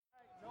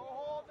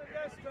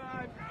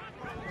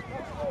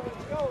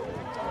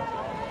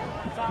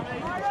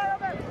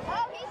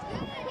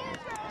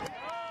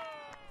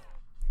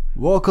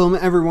Welcome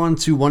everyone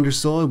to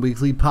Wondersoul, a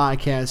weekly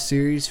podcast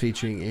series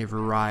featuring a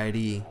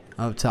variety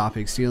of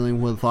topics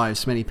dealing with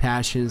life's many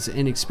passions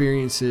and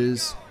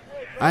experiences.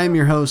 I am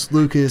your host,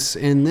 Lucas,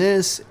 and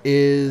this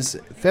is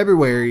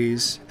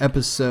February's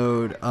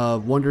episode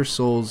of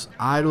Wondersoul's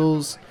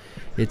Idols.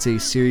 It's a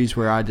series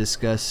where I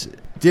discuss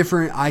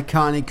different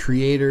iconic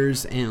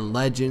creators and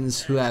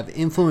legends who have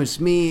influenced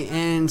me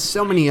and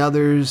so many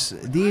others.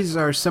 These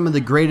are some of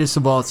the greatest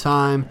of all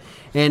time.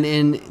 And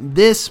in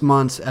this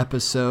month's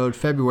episode,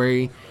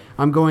 February,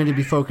 I'm going to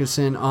be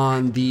focusing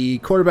on the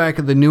quarterback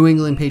of the New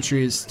England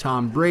Patriots,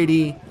 Tom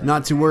Brady.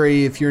 Not to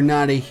worry if you're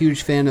not a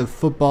huge fan of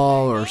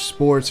football or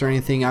sports or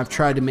anything. I've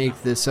tried to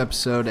make this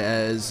episode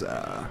as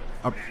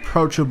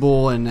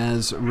approachable and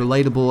as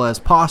relatable as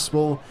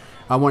possible.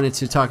 I wanted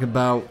to talk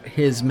about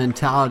his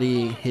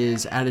mentality,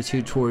 his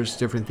attitude towards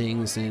different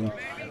things, and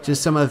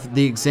just some of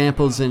the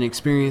examples and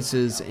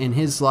experiences in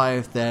his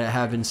life that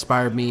have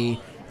inspired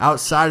me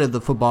outside of the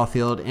football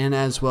field and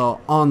as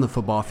well on the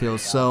football field.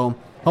 So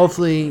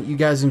hopefully you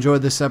guys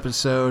enjoyed this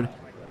episode,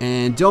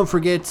 and don't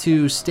forget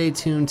to stay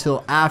tuned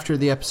till after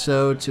the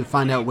episode to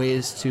find out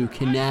ways to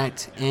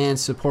connect and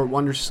support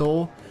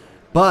Wondersoul.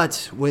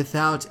 But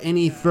without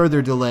any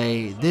further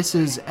delay, this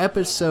is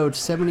episode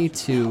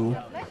 72,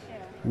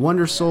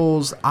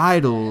 Wondersoul's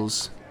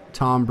Idols,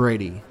 Tom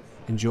Brady.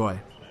 Enjoy.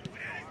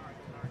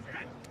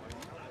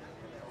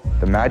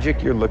 The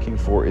magic you're looking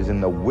for is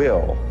in the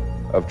will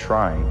of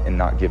trying and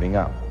not giving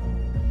up.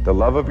 The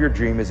love of your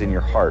dream is in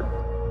your heart.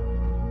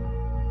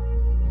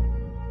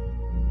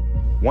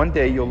 One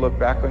day you'll look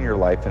back on your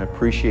life and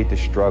appreciate the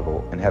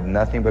struggle and have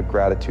nothing but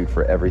gratitude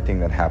for everything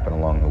that happened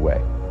along the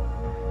way.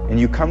 And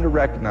you come to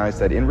recognize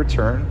that in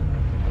return,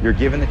 you're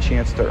given the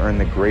chance to earn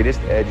the greatest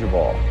edge of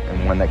all,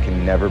 and one that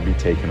can never be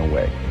taken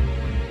away.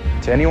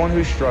 To anyone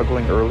who's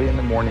struggling early in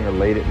the morning or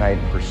late at night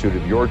in pursuit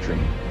of your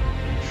dream,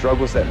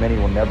 struggles that many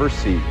will never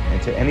see,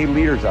 and to any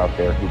leaders out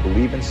there who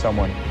believe in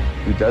someone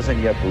who doesn't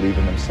yet believe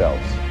in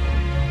themselves,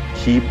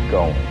 keep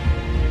going.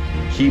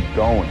 Keep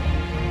going,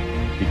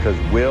 because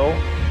will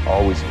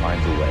always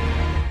finds a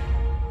way.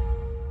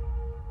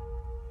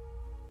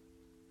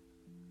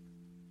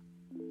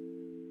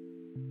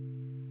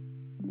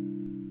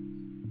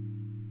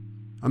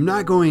 I'm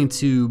not going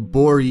to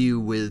bore you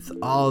with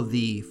all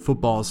the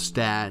football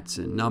stats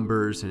and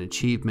numbers and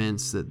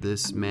achievements that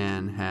this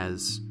man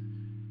has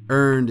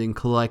earned and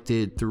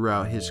collected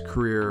throughout his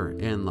career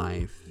and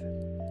life.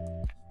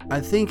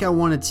 I think I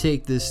want to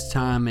take this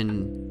time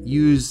and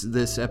use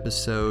this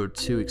episode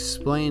to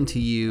explain to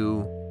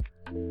you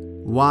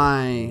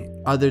why,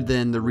 other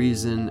than the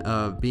reason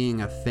of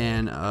being a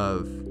fan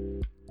of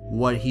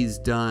what he's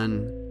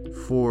done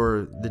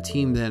for the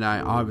team that I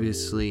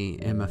obviously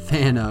am a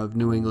fan of,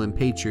 New England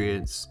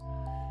Patriots,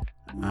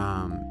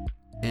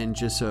 and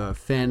just a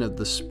fan of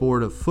the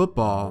sport of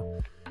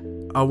football,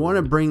 I want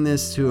to bring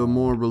this to a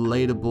more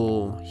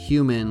relatable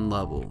human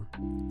level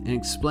and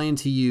explain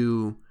to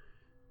you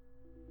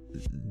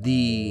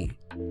the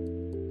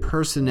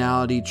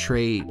personality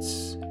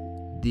traits,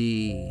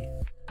 the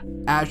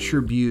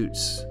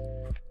attributes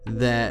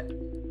that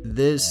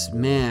this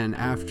man,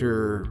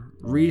 after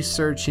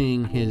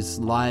researching his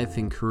life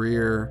and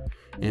career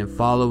and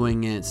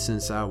following it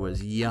since I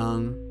was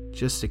young,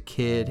 just a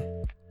kid.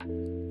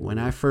 When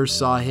I first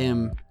saw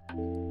him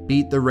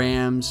beat the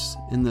Rams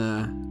in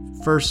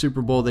the first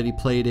Super Bowl that he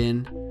played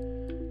in,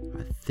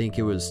 I think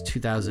it was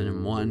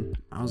 2001.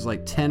 I was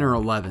like 10 or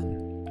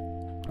 11.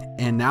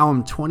 And now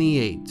I'm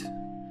 28.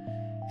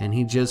 And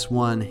he just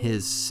won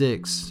his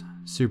 6th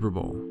Super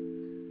Bowl.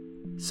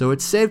 So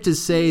it's safe to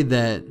say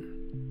that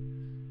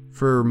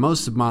for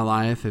most of my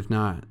life, if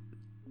not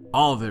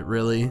all of it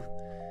really,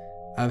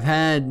 I've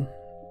had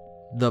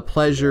the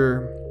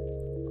pleasure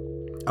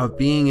of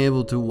being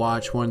able to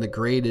watch one of the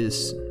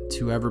greatest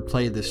to ever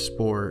play this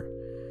sport,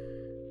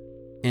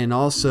 and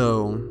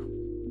also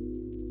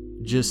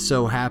just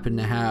so happen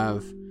to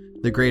have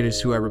the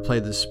greatest who ever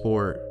played this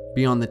sport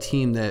be on the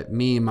team that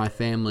me and my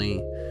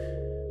family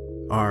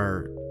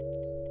are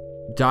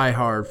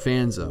diehard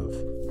fans of.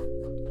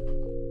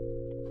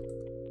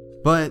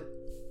 But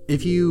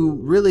if you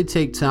really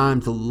take time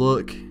to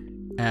look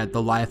at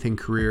the life and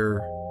career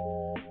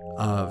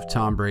of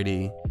Tom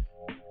Brady,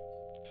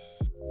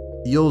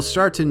 you'll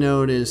start to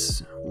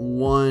notice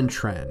one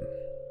trend,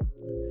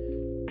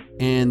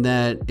 and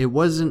that it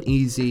wasn't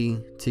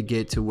easy to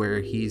get to where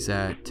he's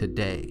at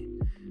today.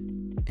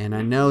 And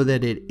I know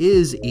that it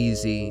is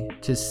easy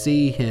to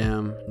see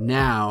him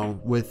now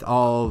with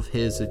all of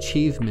his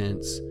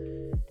achievements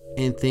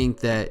and think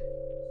that,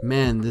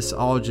 man, this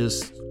all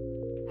just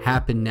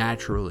happened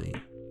naturally.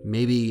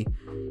 Maybe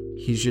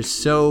he's just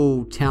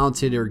so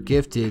talented or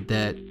gifted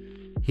that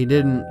he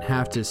didn't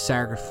have to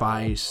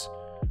sacrifice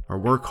or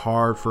work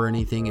hard for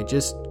anything. It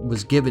just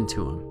was given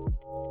to him.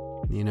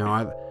 You know,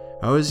 I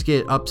always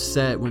get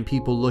upset when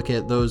people look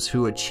at those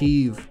who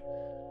achieve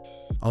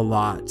a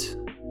lot.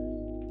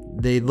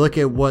 They look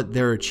at what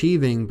they're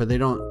achieving, but they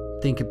don't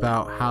think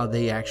about how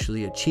they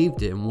actually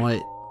achieved it and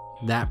what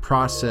that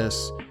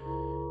process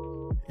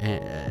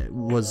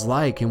was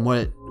like, and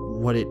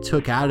what it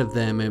took out of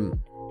them, and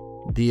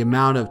the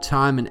amount of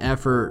time and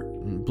effort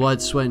and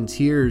blood, sweat, and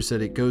tears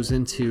that it goes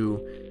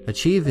into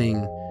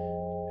achieving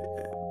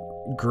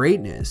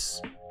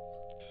greatness.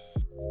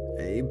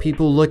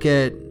 People look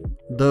at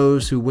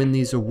those who win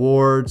these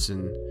awards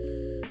and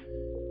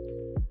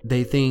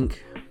they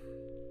think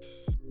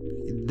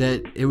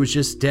that it was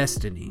just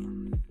destiny,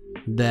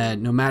 that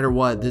no matter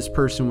what, this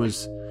person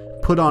was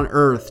put on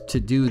earth to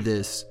do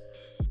this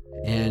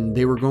and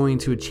they were going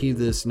to achieve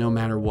this no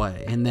matter what,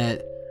 and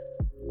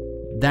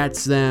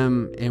that's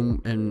them,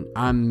 and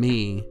I'm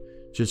me,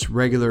 just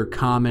regular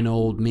common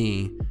old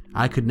me.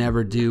 I could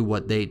never do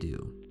what they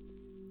do.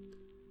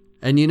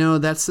 And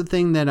that's the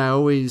thing that I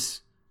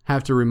always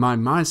have to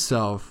remind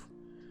myself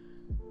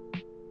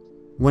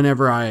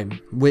whenever I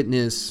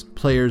witness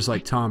players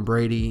like Tom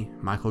Brady,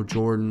 Michael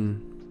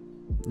Jordan,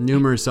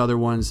 numerous other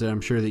ones that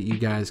I'm sure that you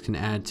guys can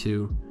add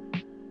to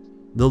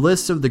the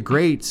list of the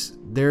greats.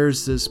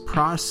 There's this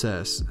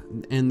process,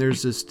 and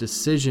there's this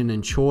decision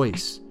and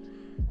choice.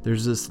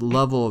 There's this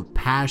level of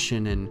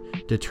passion and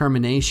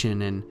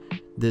determination and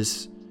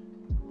this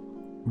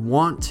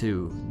want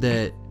to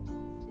that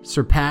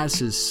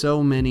surpasses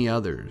so many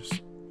others.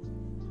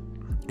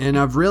 And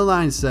I've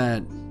realized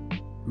that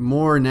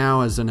more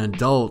now as an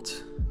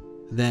adult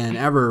than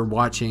ever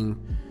watching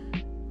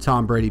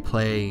Tom Brady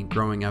play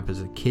growing up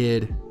as a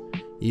kid,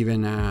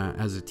 even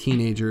as a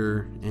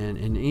teenager,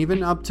 and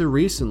even up to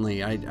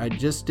recently. I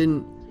just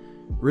didn't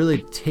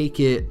really take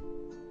it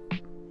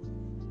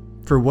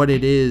for what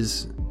it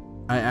is.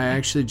 I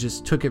actually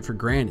just took it for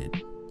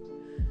granted.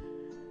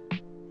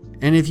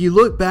 And if you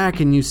look back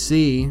and you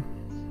see,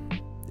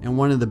 and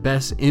one of the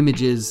best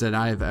images that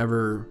I've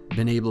ever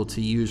been able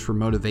to use for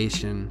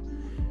motivation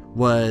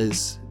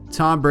was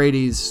Tom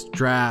Brady's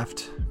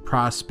draft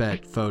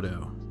prospect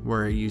photo,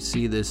 where you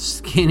see this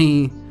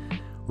skinny,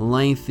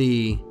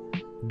 lengthy,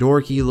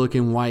 dorky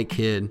looking white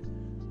kid.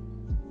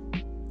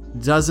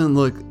 Doesn't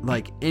look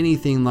like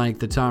anything like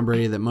the Tom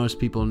Brady that most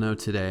people know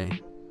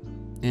today.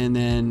 And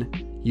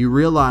then you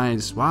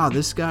realize, wow,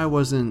 this guy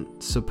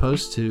wasn't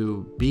supposed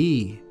to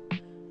be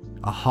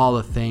a Hall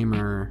of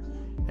Famer,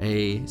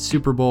 a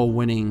Super Bowl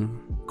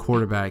winning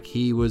quarterback.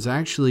 He was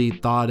actually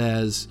thought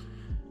as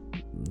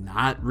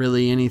not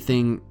really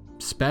anything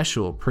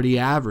special, pretty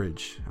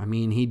average. I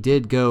mean, he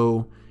did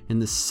go in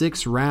the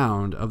 6th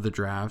round of the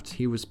draft.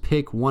 He was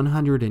pick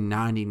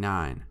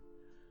 199.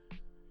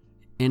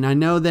 And I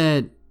know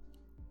that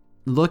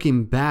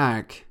looking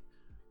back,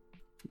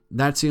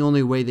 that's the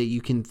only way that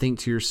you can think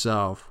to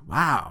yourself,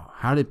 wow,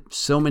 how did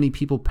so many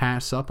people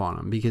pass up on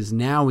him? Because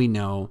now we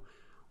know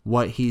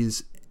what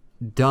he's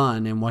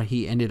done and what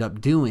he ended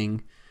up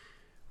doing.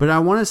 But I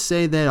want to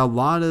say that a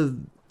lot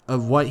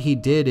of what he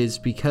did is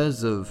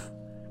because of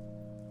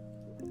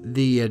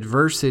the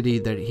adversity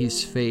that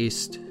he's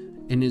faced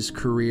in his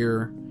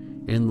career,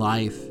 in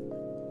life.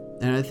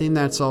 And I think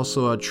that's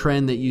also a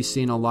trend that you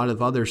see in a lot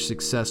of other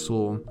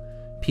successful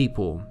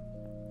people.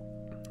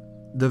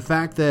 The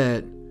fact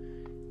that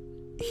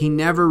he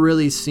never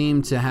really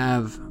seemed to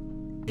have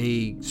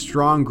a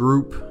strong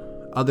group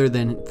other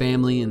than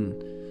family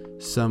and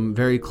some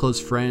very close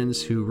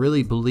friends who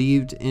really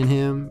believed in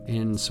him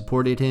and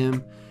supported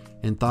him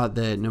and thought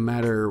that no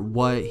matter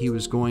what, he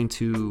was going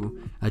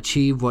to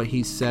achieve what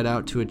he set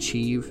out to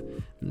achieve,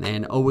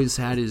 and always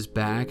had his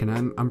back.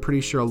 And I'm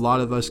pretty sure a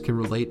lot of us can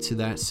relate to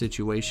that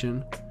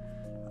situation.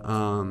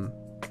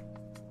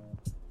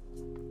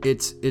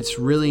 It's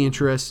really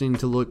interesting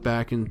to look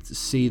back and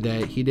see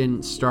that he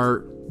didn't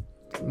start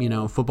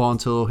football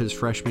until his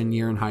freshman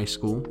year in high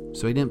school.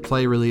 So he didn't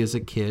play really as a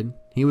kid.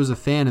 He was a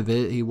fan of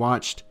it. He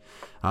watched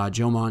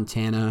Joe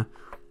Montana.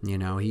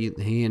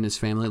 He and his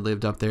family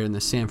lived up there in the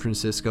San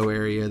Francisco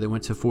area. They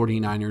went to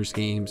 49ers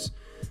games.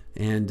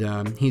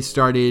 And he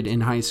started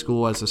in high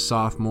school as a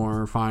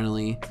sophomore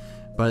finally.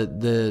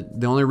 But the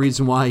only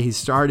reason why he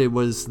started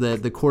was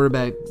that the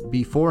quarterback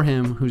before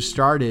him who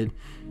started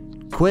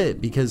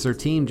quit because their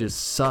team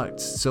just sucked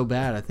so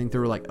bad. I think they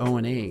were like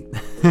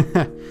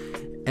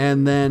 0-8.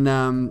 And then,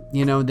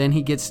 then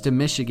he gets to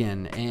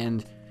Michigan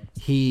and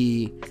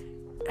he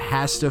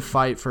has to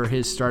fight for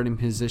his starting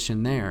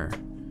position there.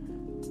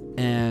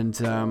 And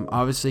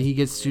obviously he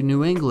gets to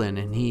New England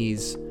and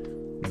he's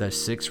the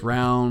 6th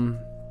round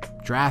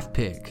draft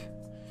pick.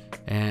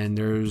 And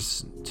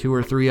there's 2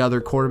 or 3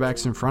 other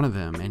quarterbacks in front of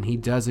him. And he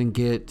doesn't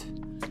get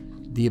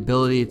the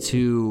ability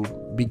to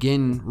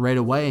begin right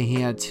away. He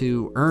had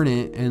to earn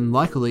it. And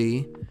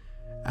luckily,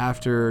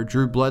 after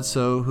Drew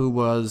Bledsoe, who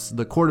was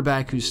the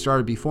quarterback who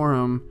started before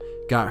him,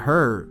 got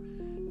hurt,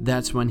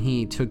 that's when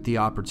he took the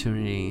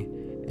opportunity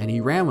and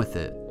he ran with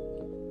it.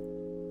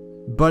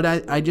 But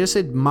I just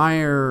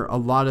admire a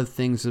lot of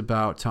things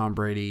about Tom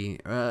Brady,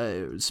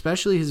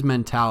 especially his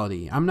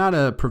mentality. I'm not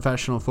a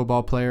professional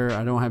football player.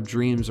 I don't have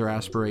dreams or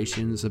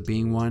aspirations of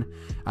being one.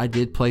 I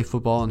did play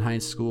football in high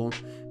school,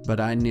 but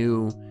I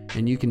knew,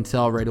 and you can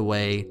tell right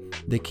away,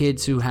 the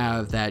kids who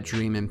have that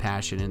dream and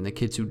passion and the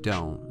kids who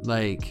don't.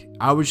 Like,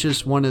 I was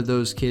just one of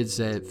those kids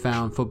that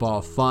found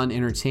football fun,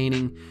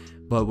 entertaining,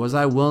 But was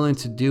I willing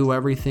to do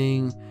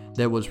everything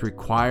that was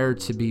required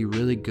to be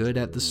really good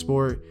at the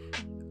sport?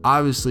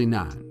 Obviously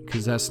not,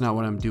 because that's not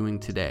what I'm doing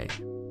today.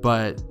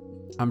 But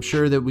I'm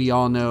sure that we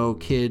all know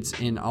kids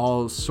in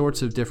all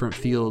sorts of different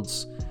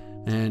fields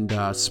and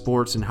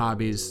sports and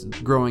hobbies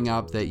growing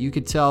up that you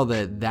could tell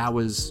that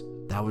was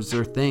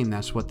their thing.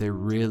 That's what they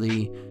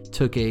really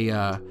took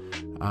an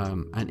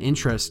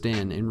interest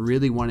in and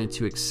really wanted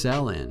to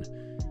excel in.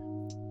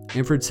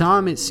 And for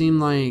Tom, it seemed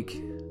like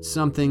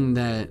something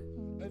that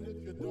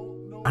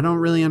I don't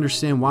really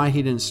understand why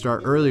he didn't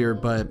start earlier,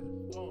 but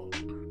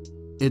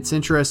it's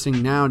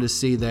interesting now to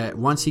see that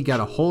once he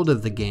got a hold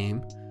of the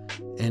game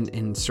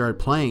and started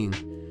playing,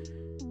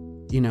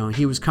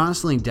 he was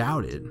constantly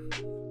doubted.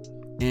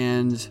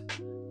 And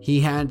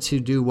he had to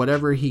do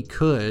whatever he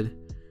could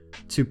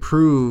to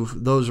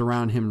prove those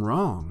around him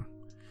wrong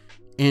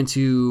and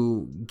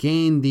to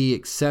gain the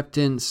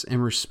acceptance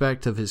and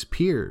respect of his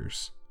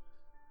peers.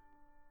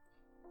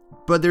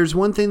 But there's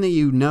one thing that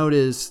you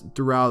notice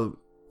throughout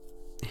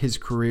his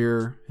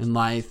career and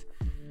life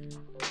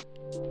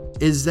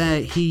is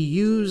that he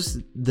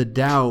used the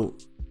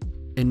doubt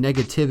and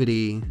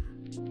negativity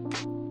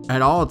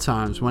at all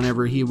times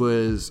whenever he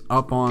was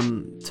up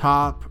on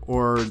top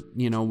or,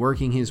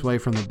 working his way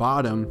from the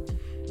bottom.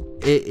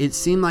 It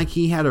seemed like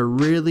he had a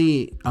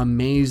really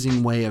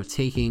amazing way of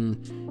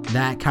taking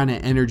that kind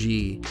of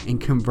energy and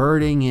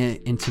converting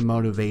it into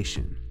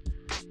motivation.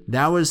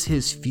 That was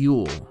his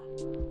fuel.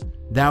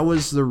 That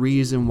was the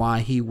reason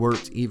why he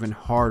worked even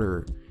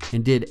harder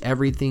and did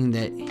everything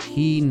that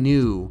he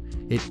knew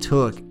it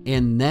took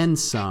and then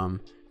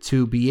some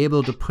to be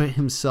able to put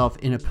himself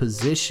in a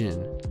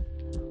position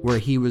where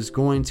he was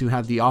going to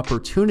have the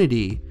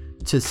opportunity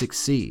to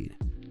succeed.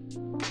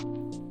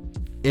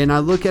 And I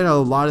look at a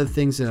lot of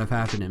things that have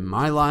happened in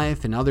my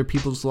life and other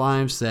people's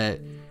lives that,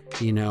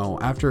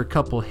 after a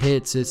couple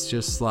hits, it's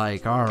just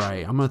like, all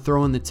right, I'm going to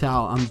throw in the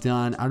towel. I'm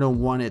done. I don't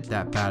want it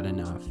that bad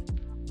enough.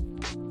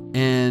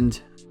 And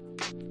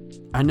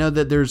I know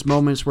that there's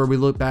moments where we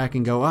look back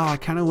and go, oh, I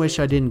kind of wish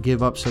I didn't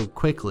give up so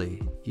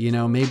quickly.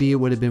 Maybe it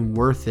would have been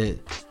worth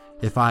it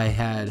if I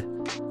had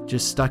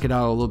just stuck it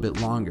out a little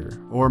bit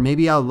longer. Or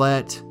maybe I'll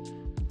let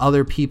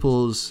other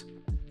people's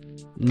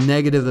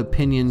negative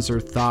opinions or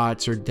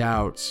thoughts or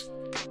doubts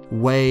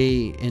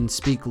weigh and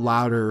speak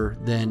louder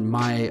than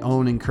my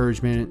own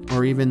encouragement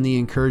or even the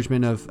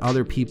encouragement of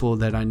other people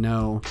that I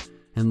know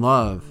and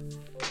love.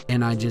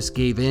 And I just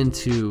gave in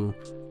to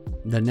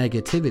the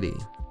negativity.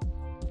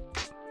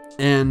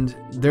 And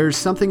there's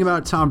something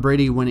about Tom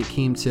Brady when it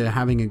came to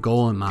having a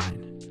goal in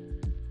mind.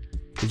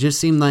 It just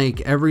seemed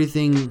like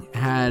everything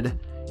had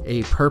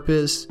a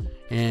purpose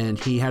and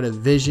he had a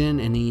vision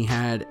and he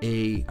had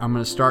I'm going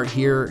to start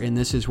here and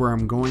this is where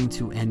I'm going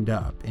to end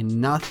up.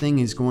 And nothing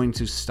is going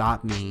to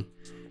stop me.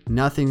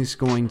 Nothing's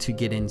going to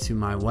get into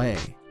my way.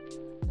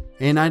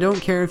 And I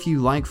don't care if you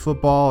like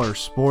football or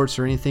sports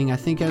or anything. I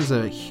think as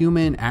a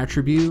human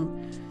attribute,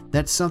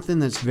 that's something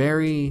that's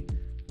very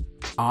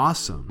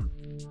awesome.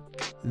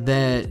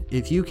 That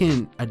if you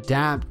can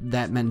adapt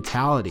that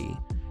mentality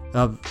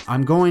of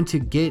I'm going to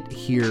get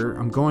here,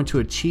 I'm going to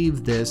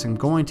achieve this, I'm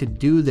going to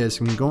do this,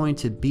 I'm going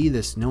to be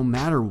this no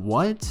matter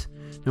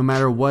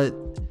what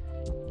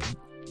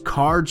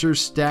cards are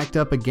stacked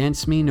up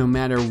against me, no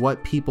matter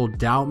what people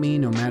doubt me,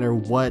 no matter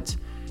what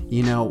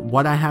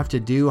I have to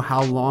do,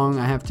 how long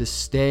I have to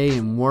stay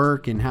and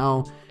work and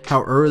how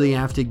early I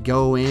have to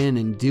go in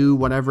and do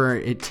whatever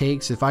it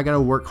takes. If I got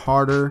to work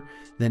harder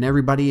than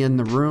everybody in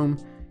the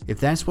room, if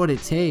that's what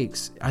it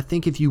takes, I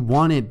think if you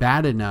want it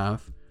bad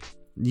enough,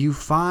 you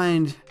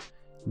find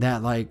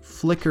that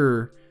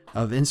flicker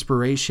of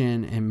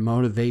inspiration and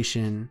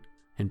motivation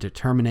and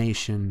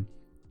determination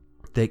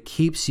that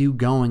keeps you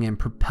going and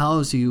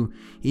propels you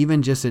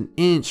even just an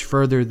inch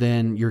further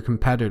than your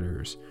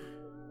competitors.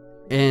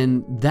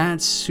 And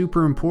that's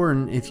super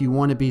important if you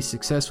want to be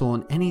successful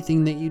in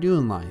anything that you do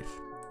in life.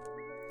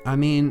 I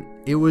mean,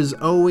 it was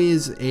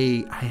always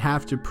I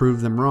have to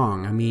prove them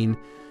wrong. I mean,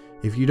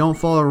 if you don't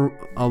follow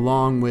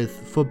along with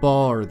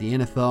football or the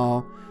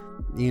NFL,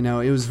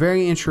 it was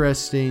very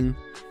interesting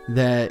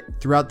that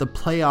throughout the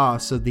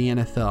playoffs of the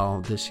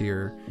NFL this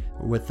year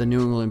with the New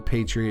England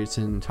Patriots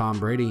and Tom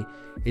Brady,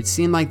 it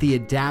seemed like they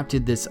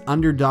adapted this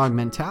underdog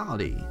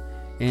mentality.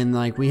 And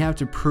we have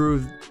to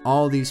prove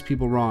all these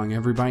people wrong.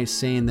 Everybody's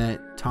saying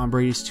that Tom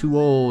Brady's too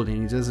old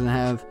and he doesn't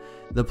have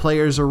the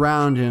players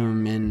around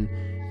him. And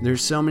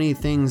there's so many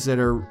things that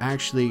are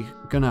actually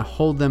going to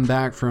hold them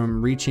back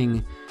from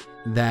reaching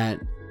that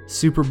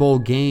Super Bowl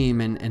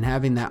game and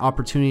having that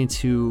opportunity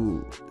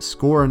to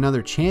score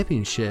another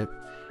championship.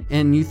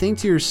 And you think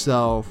to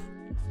yourself,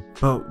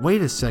 but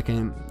wait a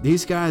second,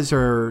 these guys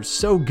are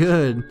so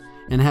good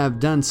and have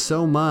done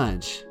so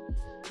much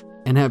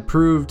and have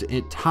proved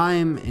it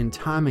time and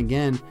time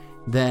again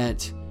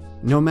that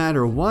no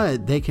matter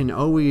what, they can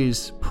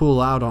always pull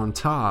out on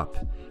top.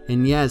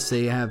 And yes,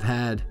 they have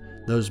had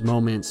those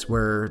moments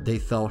where they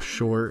fell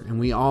short, and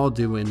we all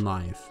do in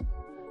life.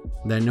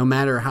 That no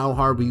matter how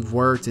hard we've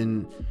worked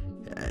and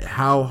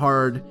how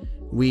hard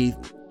we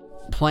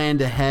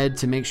planned ahead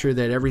to make sure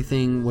that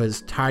everything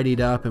was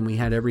tidied up and we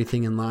had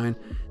everything in line,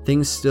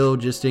 things still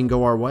just didn't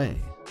go our way.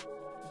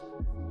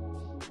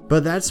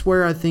 But that's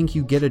where I think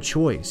you get a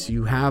choice.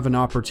 You have an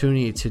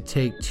opportunity to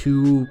take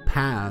two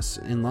paths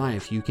in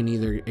life. You can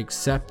either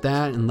accept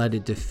that and let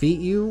it defeat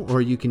you,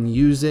 or you can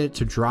use it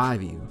to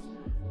drive you.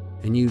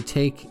 And you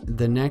take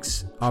the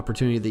next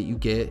opportunity that you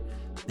get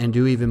and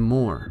do even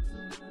more.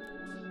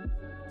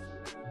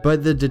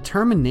 But the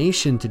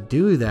determination to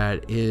do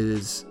that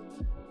is,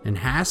 and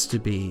has to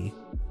be,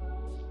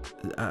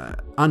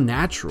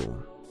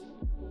 unnatural.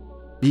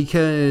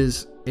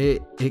 Because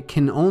it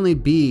can only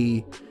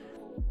be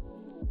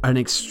an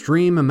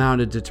extreme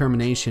amount of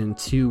determination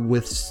to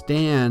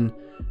withstand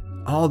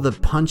all the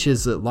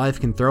punches that life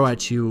can throw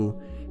at you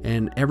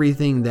and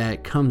everything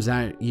that comes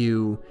at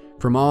you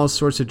from all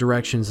sorts of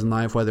directions in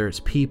life, whether it's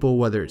people,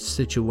 whether it's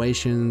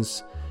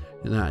situations,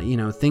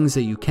 things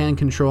that you can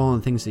control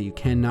and things that you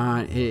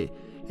cannot.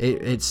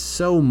 It's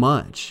so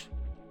much.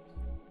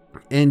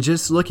 And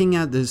just looking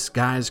at this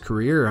guy's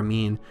career,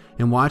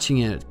 and watching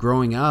it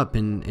growing up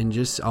and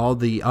just all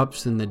the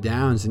ups and the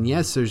downs. And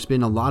yes, there's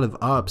been a lot of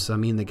ups.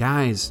 The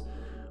guy's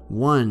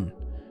won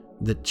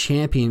the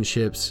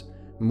championships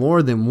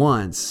more than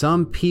once.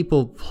 Some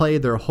people play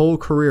their whole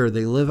career.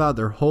 They live out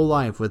their whole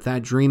life with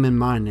that dream in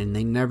mind, and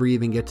they never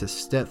even get to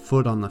step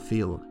foot on the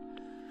field.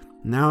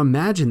 Now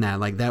imagine that,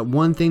 like that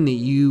one thing that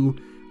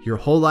your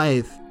whole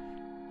life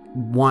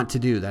want to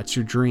do, that's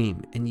your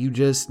dream, and you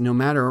just, no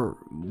matter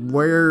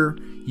where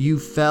you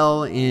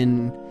fell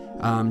in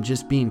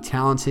just being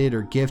talented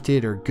or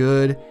gifted or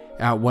good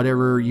at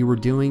whatever you were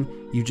doing,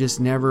 it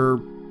just never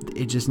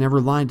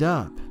lined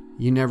up.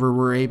 You never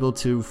were able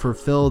to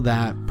fulfill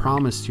that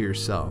promise to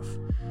yourself,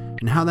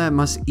 and how that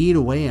must eat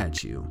away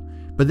at you.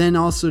 But then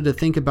also to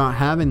think about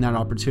having that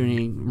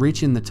opportunity,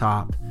 reaching the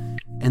top,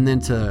 and then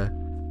to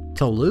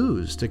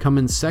lose, to come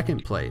in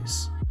second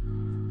place,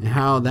 and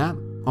how that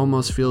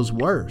almost feels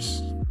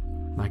worse.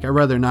 Like, I'd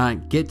rather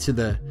not get to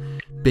the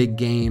big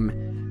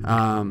game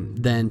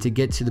than to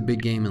get to the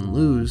big game and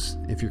lose,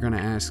 if you're going to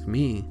ask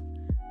me.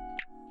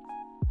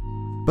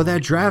 But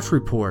that draft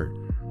report,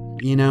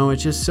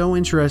 it's just so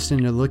interesting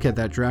to look at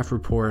that draft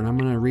report, and I'm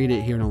going to read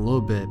it here in a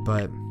little bit,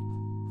 but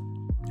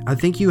I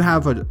think you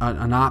have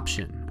an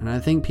option. And I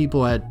think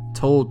people had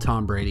told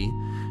Tom Brady,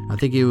 I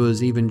think it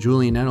was even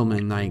Julian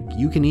Edelman, like,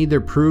 you can either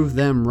prove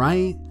them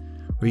right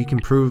or you can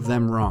prove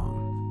them wrong.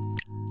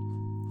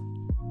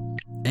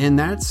 And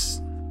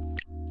that's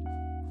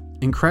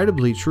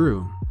incredibly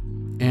true.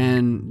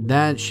 And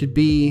that should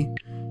be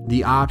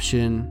the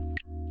option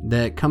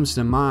that comes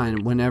to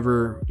mind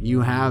whenever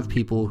you have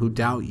people who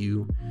doubt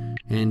you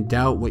and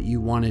doubt what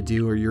you want to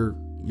do, or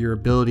your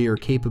ability or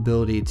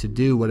capability to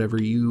do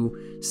whatever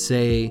you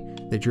say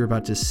that you're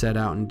about to set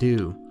out and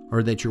do,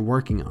 or that you're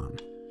working on.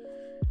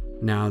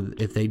 Now,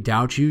 if they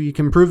doubt you, you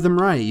can prove them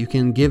right. You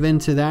can give in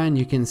to that and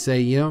you can say,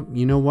 you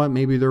know what,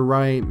 maybe they're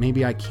right.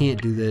 Maybe I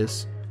can't do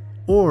this.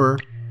 Or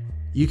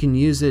you can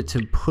use it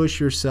to push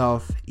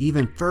yourself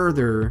even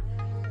further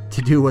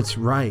to do what's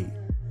right,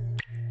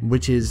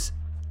 which is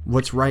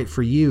what's right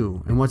for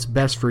you and what's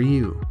best for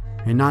you,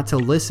 and not to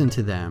listen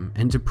to them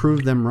and to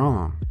prove them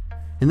wrong.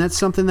 And that's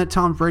something that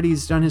Tom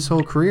Brady's done his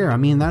whole career.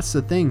 That's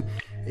the thing.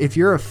 If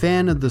you're a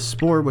fan of the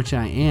sport, which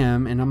I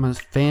am, and I'm a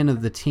fan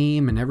of the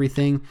team and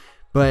everything,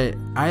 but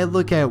I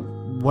look at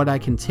what I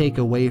can take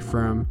away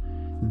from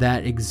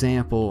that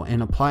example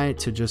and apply it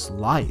to just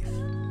life,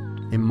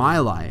 in my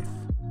life.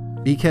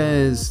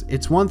 Because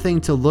it's one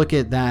thing to look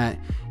at that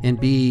and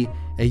be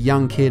a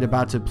young kid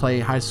about to play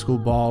high school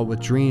ball with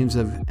dreams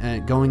of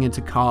going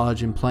into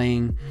college and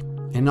playing,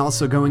 and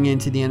also going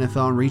into the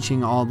NFL and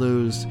reaching all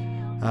those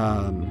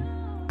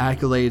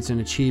accolades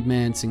and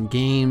achievements and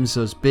games,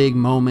 those big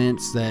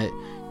moments that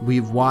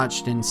we've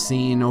watched and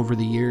seen over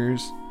the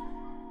years.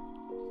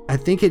 I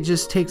think it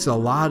just takes a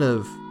lot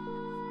of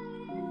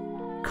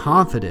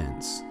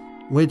confidence,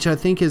 which I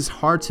think is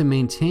hard to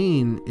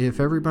maintain if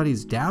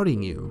everybody's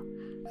doubting you.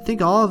 I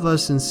think all of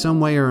us in some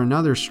way or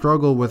another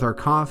struggle with our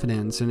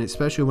confidence, and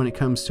especially when it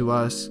comes to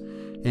us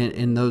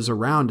and those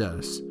around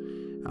us,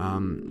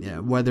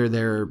 whether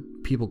they're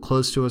people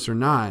close to us or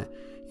not.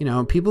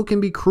 People can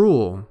be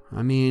cruel.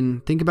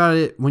 Think about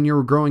it when you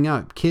were growing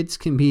up. Kids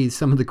can be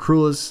some of the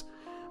cruelest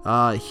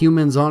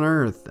humans on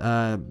earth.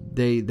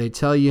 They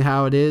tell you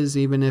how it is,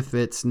 even if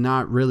it's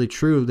not really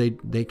true.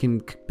 They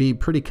can be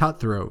pretty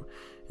cutthroat,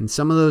 and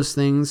some of those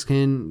things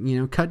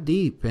can cut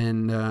deep,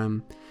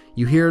 and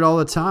you hear it all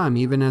the time.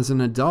 Even as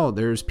an adult,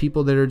 there's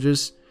people that are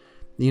just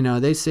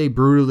they say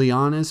brutally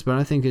honest, but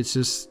I think it's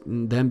just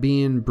them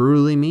being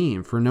brutally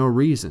mean for no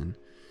reason.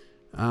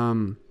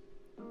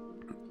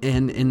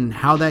 And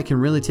how that can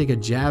really take a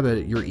jab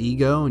at your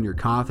ego and your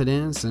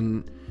confidence,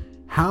 and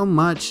how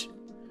much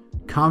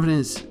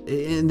confidence.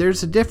 And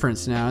there's a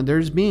difference now.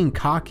 There's being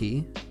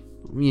cocky,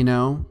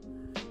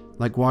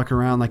 like walking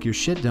around like your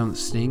shit don't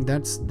stink.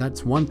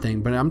 That's one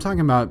thing. But I'm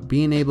talking about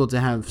being able to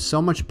have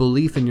so much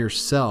belief in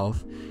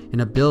yourself and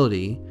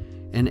ability,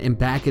 and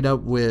back it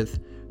up with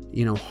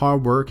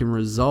hard work and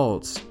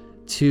results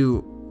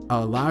to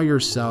allow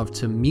yourself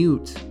to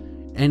mute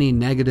any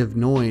negative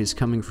noise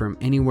coming from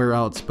anywhere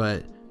else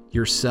but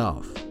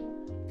yourself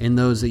and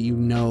those that you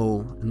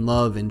know and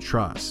love and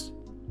trust.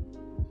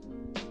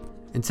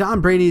 And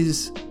Tom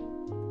Brady's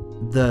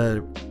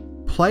the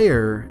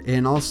player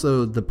and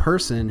also the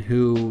person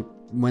who,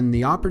 when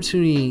the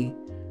opportunity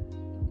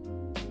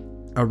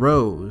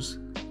arose,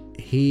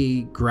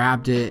 he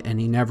grabbed it and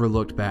he never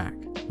looked back.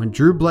 When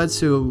Drew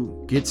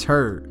Bledsoe gets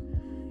hurt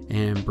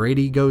and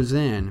Brady goes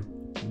in,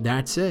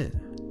 that's it.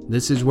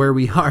 This is where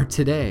we are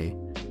today.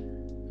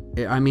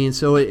 I mean,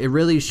 so it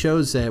really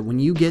shows that when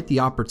you get the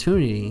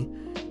opportunity,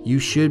 you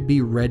should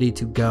be ready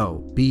to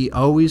go. Be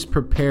always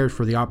prepared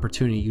for the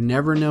opportunity. You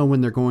never know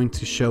when they're going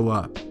to show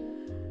up.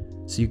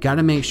 So you got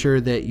to make sure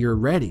that you're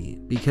ready,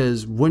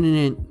 because wouldn't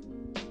it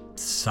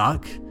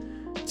suck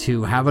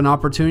to have an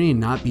opportunity and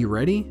not be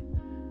ready?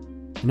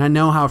 And I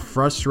know how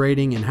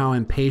frustrating and how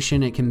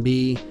impatient it can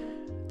be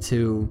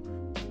to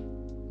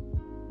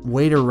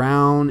wait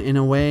around in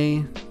a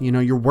way. You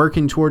know, you're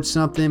working towards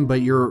something,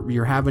 but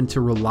you're having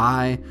to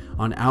rely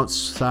on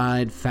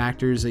outside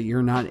factors that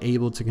you're not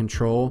able to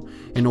control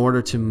in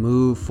order to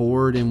move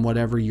forward in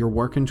whatever you're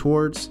working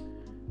towards.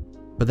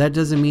 But that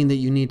doesn't mean that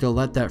you need to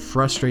let that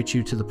frustrate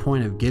you to the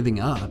point of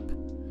giving up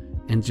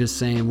and just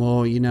saying,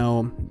 well, you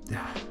know,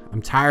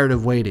 I'm tired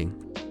of waiting.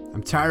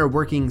 I'm tired of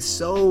working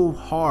so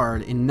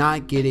hard and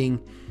not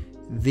getting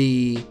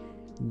the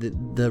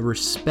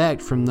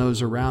respect from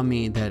those around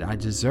me that I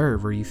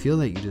deserve, or you feel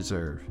that you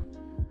deserve.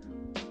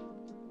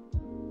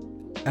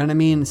 And I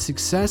mean,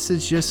 success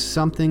is just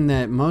something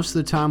that most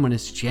of the time when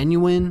it's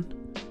genuine,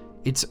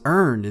 it's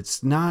earned.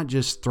 It's not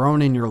just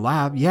thrown in your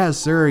lap.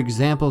 Yes, there are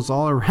examples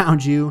all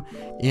around you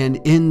and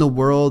in the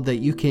world that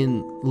you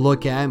can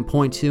look at and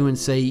point to and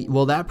say,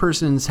 well, that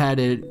person's had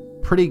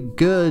it pretty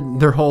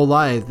good their whole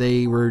life.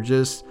 They were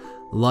just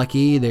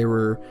lucky. They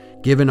were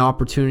given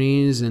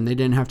opportunities and they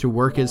didn't have to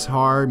work as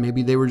hard.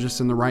 Maybe they were just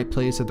in the right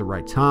place at the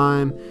right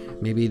time.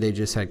 Maybe they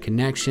just had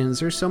connections.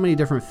 There's so many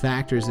different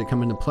factors that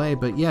come into play.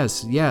 But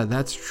yes, yeah,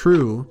 that's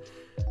true.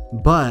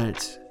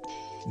 But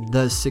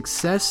the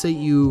success that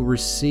you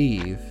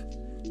receive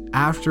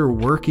after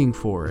working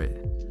for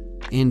it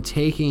and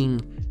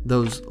taking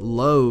those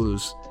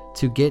lows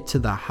to get to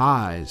the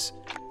highs,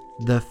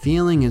 the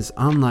feeling is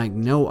unlike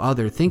no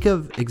other. Think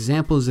of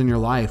examples in your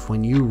life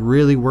when you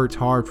really worked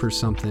hard for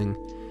something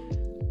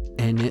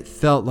and it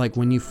felt like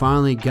when you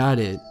finally got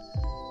it,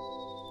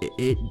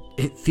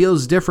 it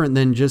feels different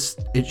than just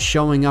it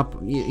showing up,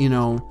 you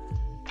know,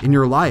 in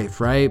your life,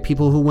 right?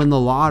 People who win the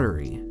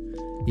lottery,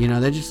 you know,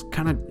 that just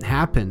kind of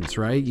happens,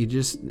 right?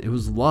 It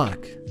was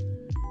luck.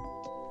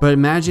 But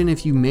imagine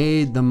if you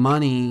made the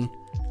money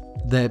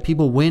that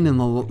people win in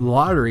the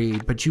lottery,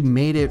 but you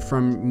made it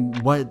from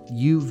what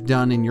you've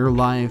done in your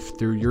life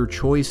through your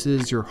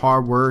choices, your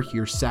hard work,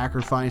 your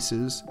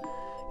sacrifices,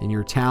 and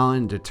your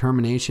talent,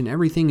 determination.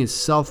 Everything is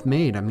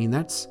self-made. I mean,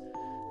 that's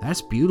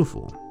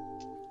beautiful.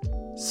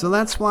 So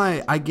that's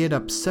why I get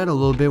upset a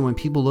little bit when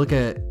people look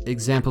at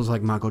examples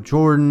like Michael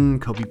Jordan,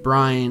 Kobe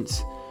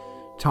Bryant,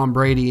 Tom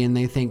Brady, and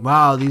they think,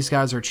 wow, these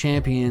guys are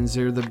champions.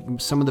 They're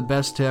some of the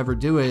best to ever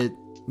do it.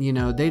 You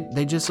know,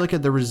 they just look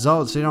at the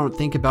results. They don't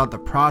think about the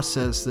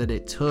process that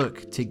it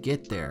took to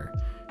get there.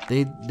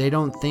 They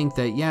don't think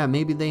that, yeah,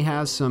 maybe they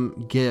have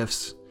some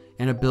gifts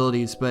and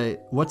abilities,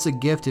 but what's a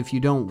gift if you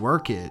don't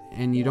work it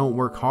and you don't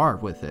work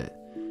hard with it?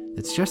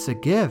 It's just a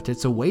gift.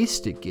 It's a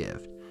wasted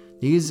gift.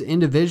 These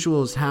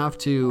individuals have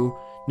to,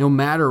 no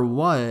matter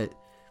what,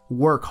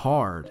 work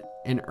hard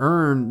and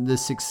earn the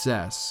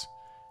success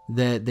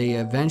that they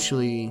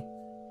eventually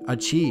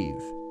achieve.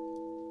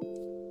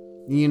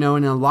 You know,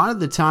 and a lot of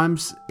the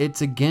times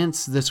it's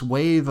against this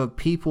wave of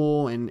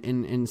people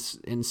and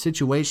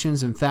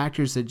situations and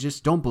factors that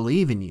just don't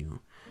believe in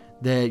you,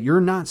 that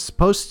you're not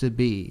supposed to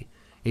be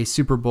a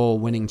Super Bowl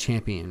winning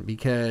champion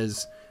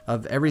because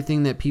of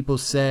everything that people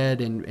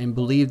said and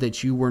believed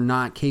that you were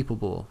not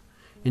capable.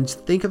 And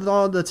think of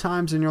all the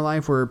times in your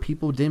life where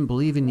people didn't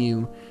believe in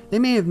you. They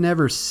may have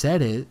never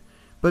said it,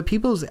 but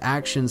people's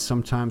actions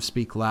sometimes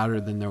speak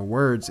louder than their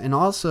words. And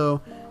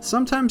also,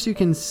 sometimes you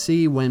can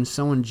see when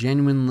someone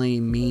genuinely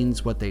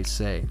means what they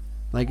say.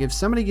 Like if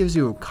somebody gives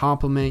you a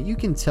compliment, you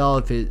can tell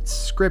if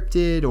it's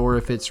scripted or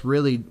if it's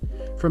really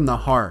from the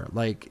heart.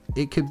 Like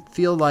it could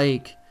feel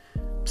like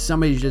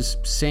somebody's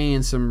just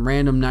saying some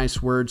random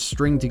nice words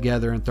stringed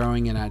together and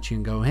throwing it at you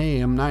and go, hey,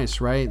 I'm nice,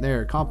 right?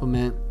 There,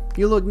 compliment.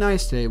 You look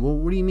nice today. Well,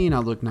 what do you mean I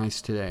look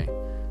nice today?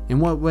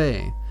 In what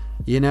way?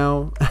 You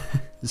know,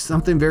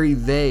 something very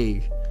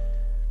vague.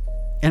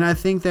 And I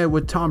think that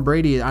with Tom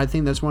Brady, I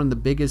think that's one of the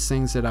biggest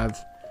things that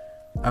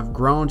I've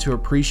grown to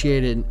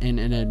appreciate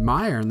and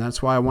admire. And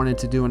that's why I wanted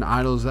to do an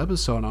Idols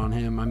episode on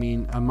him. I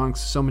mean,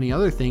 amongst so many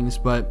other things,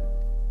 but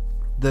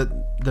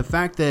the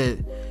fact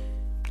that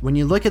when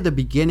you look at the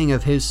beginning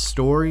of his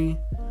story,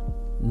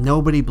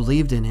 nobody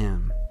believed in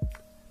him.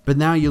 But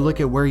now you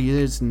look at where he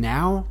is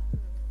now,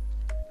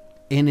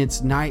 and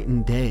it's night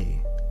and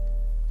day.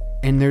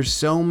 And there's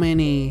so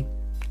many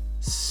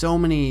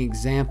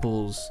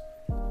examples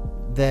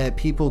that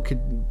people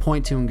could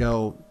point to and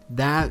go,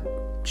 that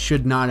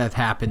should not have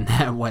happened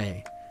that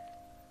way.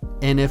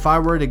 And if I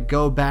were to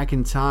go back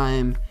in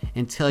time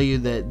and tell you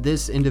that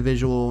this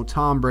individual,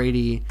 Tom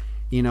Brady,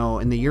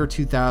 in the year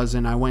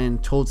 2000, I went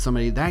and told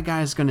somebody that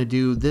guy's going to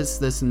do this,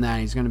 this, and that.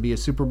 He's going to be a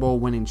Super Bowl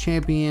winning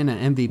champion,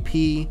 an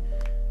MVP.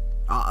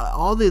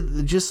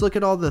 Just look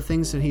at all the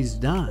things that he's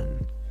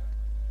done.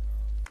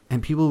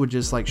 And people would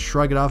just like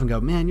shrug it off and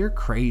go, man, you're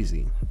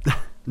crazy.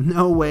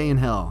 No way in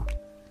hell.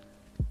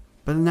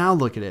 But now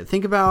look at it.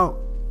 Think about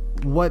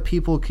what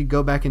people could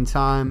go back in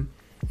time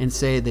and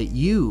say that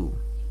you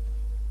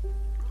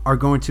are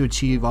going to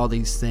achieve all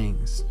these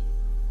things.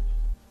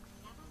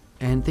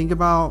 And think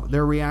about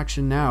their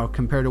reaction now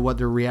compared to what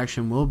their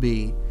reaction will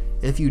be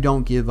if you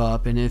don't give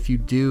up and if you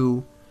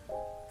do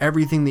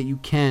everything that you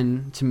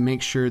can to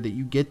make sure that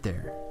you get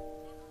there.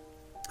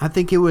 I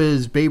think it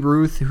was Babe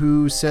Ruth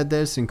who said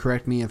this, and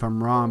correct me if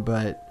I'm wrong,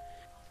 but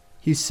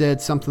he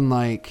said something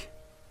like,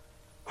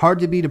 hard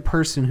to beat a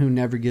person who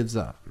never gives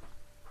up.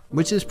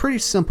 Which is pretty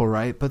simple,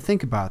 right? But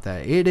think about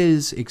that. It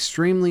is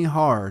extremely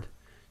hard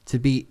to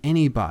beat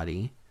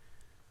anybody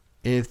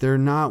if they're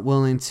not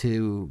willing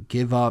to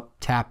give up,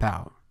 tap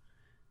out.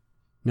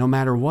 No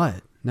matter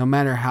what. No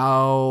matter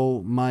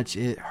how much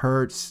it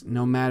hurts.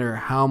 No matter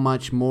how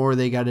much more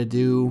they got to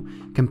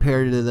do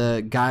compared to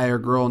the guy or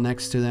girl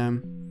next to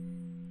them.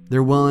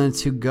 They're willing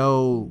to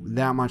go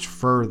that much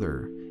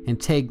further and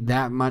take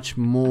that much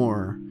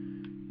more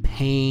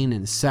pain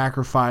and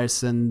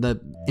sacrifice than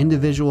the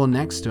individual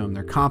next to them,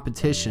 their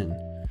competition.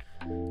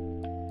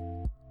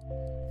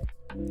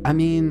 I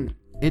mean,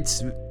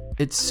 it's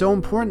so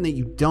important that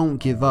you don't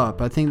give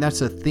up. I think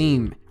that's a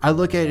theme. I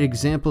look at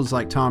examples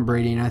like Tom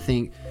Brady and I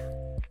think,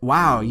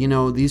 wow,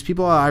 these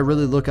people I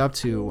really look up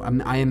to,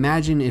 I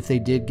imagine if they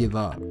did give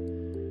up,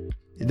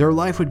 their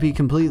life would be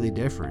completely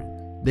different.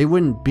 They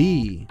wouldn't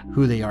be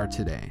who they are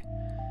today.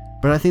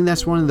 But I think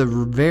that's one of the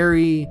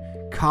very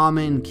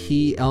common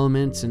key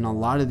elements in a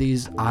lot of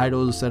these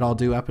idols that I'll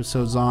do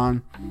episodes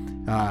on.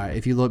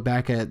 If you look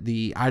back at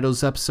the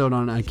idols episode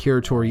on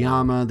Akira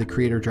Toriyama, the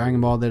creator of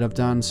Dragon Ball that I've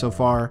done so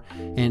far,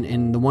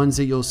 and the ones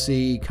that you'll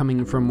see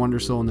coming from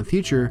Wondersoul in the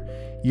future,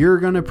 you're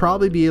going to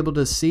probably be able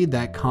to see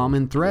that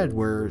common thread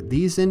where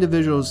these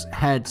individuals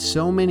had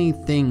so many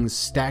things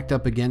stacked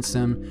up against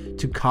them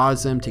to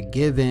cause them to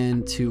give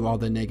in to all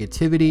the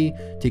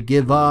negativity, to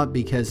give up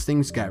because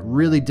things got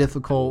really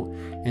difficult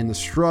and the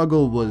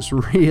struggle was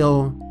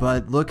real.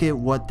 But look at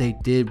what they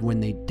did when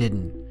they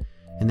didn't,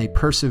 and they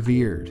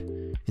persevered,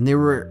 and they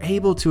were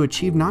able to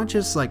achieve not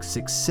just like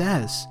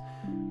success,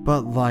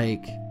 but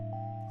like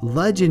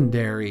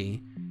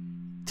legendary,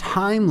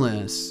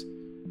 timeless,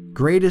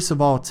 greatest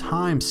of all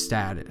time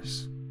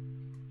status.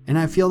 And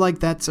I feel like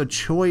that's a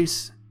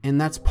choice, and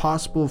that's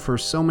possible for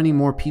so many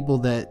more people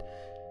that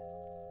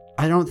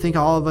I don't think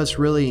all of us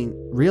really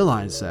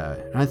realize that.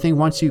 And I think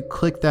once you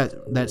click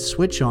that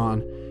switch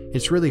on,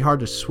 it's really hard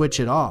to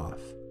switch it off.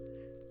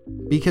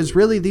 Because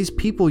really these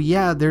people,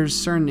 yeah, there's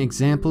certain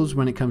examples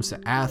when it comes to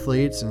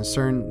athletes and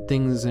certain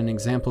things and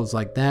examples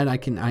like that I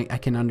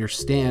can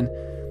understand.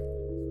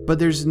 But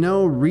there's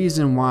no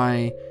reason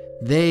why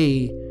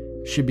they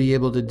should be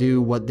able to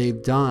do what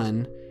they've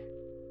done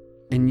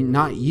and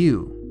not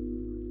you.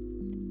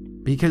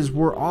 Because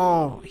we're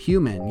all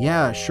human.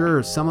 Yeah,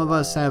 sure, some of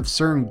us have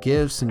certain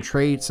gifts and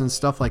traits and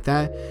stuff like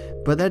that,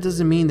 but that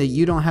doesn't mean that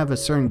you don't have a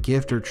certain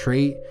gift or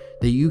trait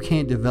that you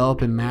can't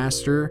develop and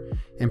master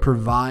and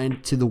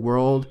provide to the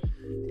world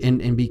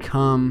and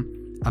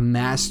become a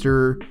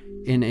master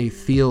in a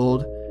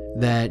field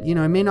that, it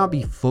may not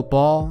be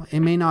football,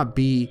 it may not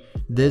be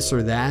this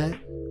or that,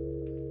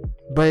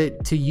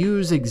 but to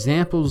use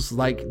examples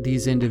like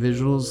these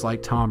individuals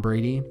like Tom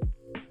Brady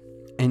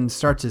and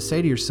start to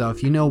say to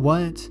yourself, you know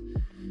what?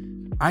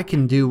 I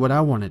can do what I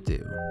want to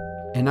do.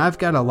 And I've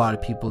got a lot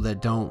of people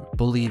that don't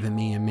believe in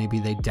me and maybe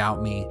they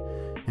doubt me.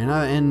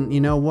 And you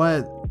know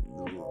what?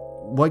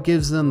 What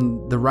gives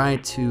them the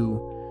right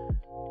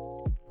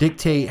to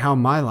dictate how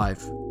my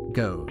life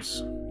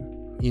goes?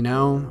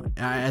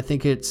 I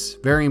think it's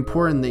very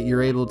important that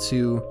you're able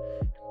to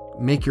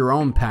make your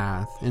own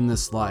path in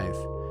this life.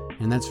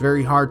 And that's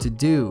very hard to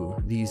do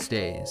these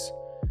days.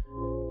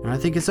 And I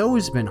think it's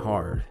always been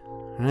hard.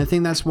 And I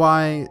think that's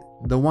why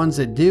the ones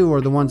that do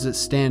are the ones that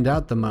stand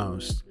out the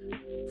most,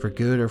 for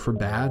good or for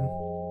bad.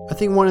 I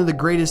think one of the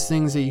greatest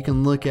things that you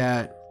can look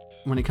at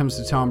when it comes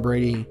to Tom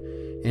Brady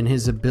and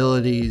his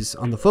abilities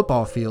on the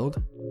football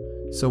field,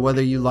 so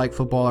whether you like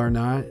football or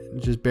not,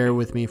 just bear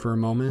with me for a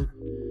moment,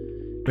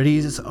 but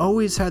he's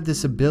always had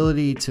this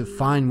ability to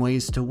find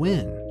ways to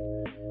win.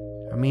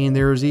 I mean,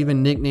 there was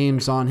even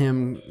nicknames on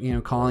him,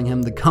 calling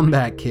him the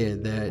comeback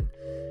kid that,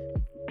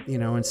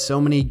 in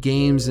so many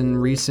games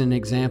and recent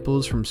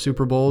examples from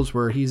Super Bowls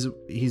where he's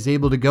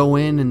able to go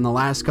in the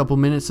last couple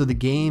minutes of the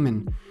game,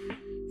 and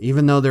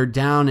even though they're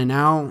down and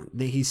out,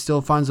 he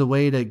still finds a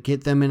way to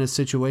get them in a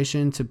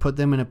situation to put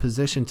them in a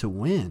position to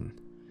win.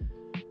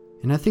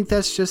 And I think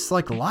that's just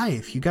like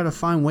life. You got to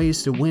find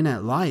ways to win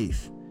at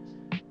life.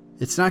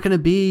 It's not going to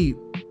be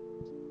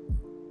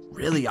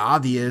really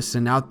obvious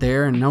and out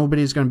there, and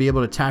nobody's going to be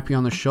able to tap you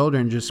on the shoulder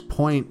and just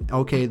point,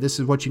 okay, this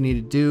is what you need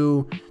to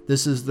do,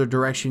 this is the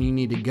direction you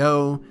need to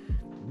go.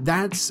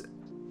 That's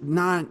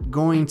not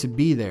going to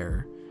be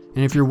there.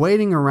 And if you're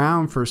waiting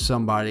around for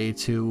somebody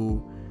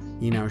to,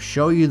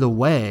 show you the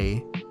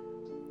way,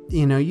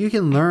 you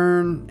can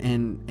learn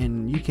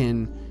and you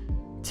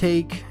can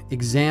take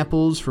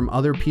examples from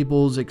other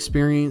people's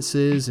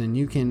experiences, and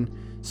you can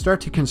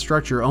start to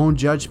construct your own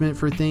judgment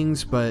for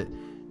things, but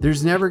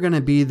there's never going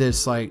to be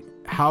this like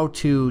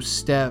how-to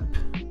step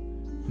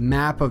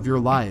map of your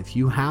life.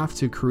 You have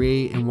to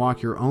create and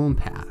walk your own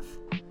path.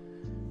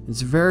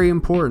 It's very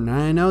important. And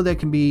I know that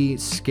can be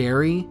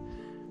scary,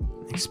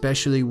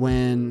 especially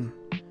when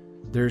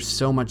there's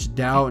so much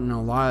doubt and a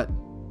lot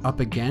up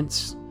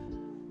against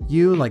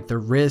you. Like the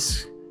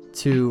risk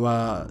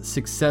to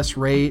success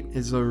rate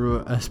is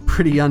a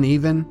pretty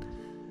uneven,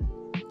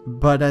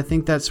 but I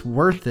think that's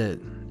worth it.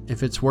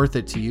 If it's worth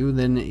it to you,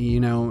 then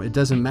it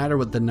doesn't matter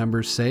what the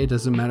numbers say, it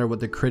doesn't matter what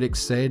the critics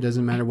say, it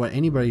doesn't matter what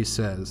anybody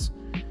says.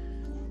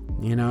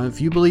 If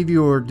you believe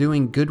you are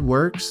doing good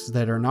works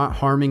that are not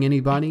harming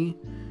anybody,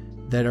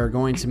 that are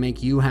going to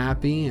make you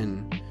happy,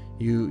 and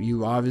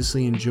you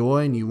obviously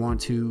enjoy, and you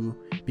want to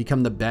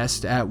become the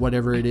best at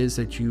whatever it is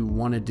that you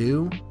want to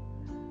do,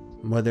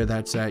 whether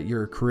that's at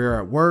your career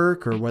at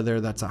work or whether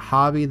that's a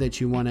hobby that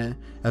you want to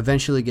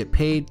eventually get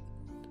paid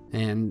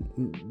and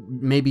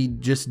maybe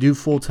just do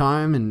full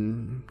time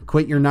and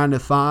quit your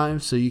 9-to-5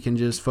 so you can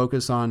just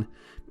focus on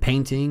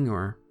painting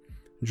or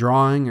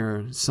drawing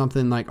or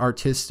something like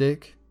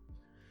artistic,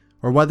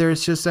 or whether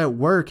it's just at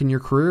work in your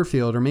career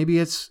field, or maybe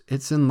it's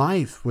in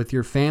life with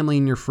your family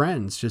and your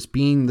friends, just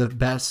being the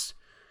best,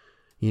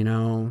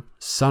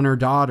 son or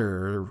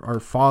daughter, or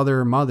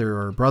father or mother,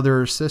 or brother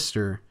or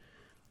sister,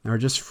 or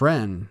just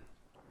friend,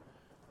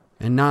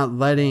 and not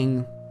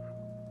letting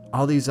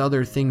all these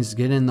other things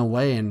get in the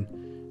way, and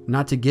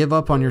not to give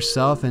up on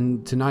yourself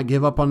and to not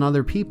give up on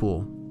other people.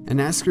 And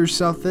ask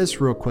yourself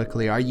this real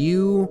quickly. Are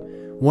you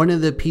one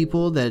of the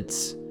people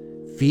that's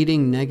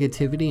feeding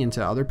negativity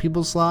into other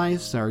people's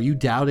lives? Are you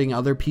doubting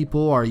other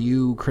people? Are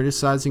you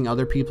criticizing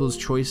other people's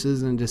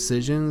choices and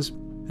decisions?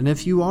 And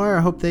if you are,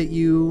 I hope that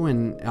you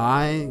and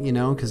I,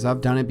 because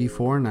I've done it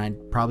before and I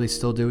probably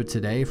still do it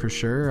today for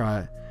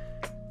sure,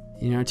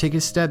 take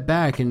a step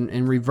back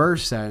and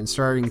reverse that and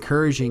start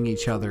encouraging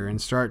each other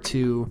and start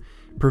to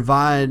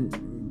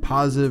provide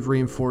positive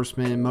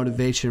reinforcement and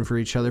motivation for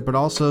each other, but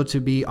also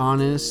to be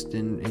honest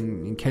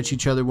and catch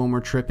each other when we're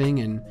tripping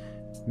and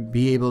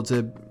be able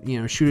to,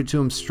 shoot it to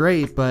them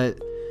straight, but,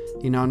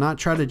 not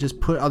try to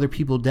just put other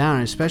people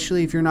down,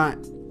 especially if you're not,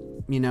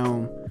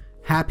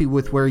 happy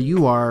with where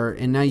you are,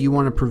 and now you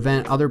want to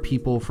prevent other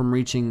people from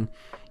reaching,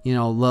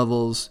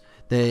 levels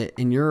that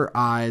in your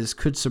eyes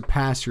could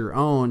surpass your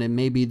own. And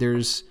maybe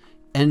there's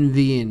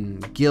envy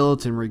and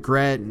guilt and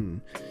regret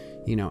and,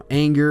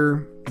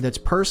 anger that's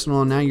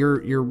personal. And now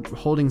you're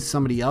holding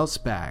somebody else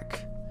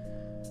back,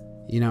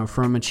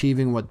 from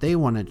achieving what they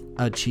want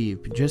to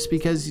achieve, just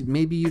because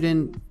maybe you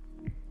didn't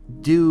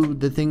do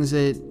the things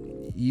that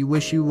you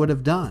wish you would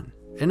have done.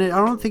 And I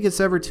don't think it's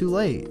ever too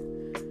late,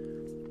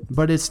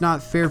 but it's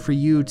not fair for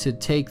you to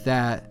take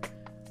that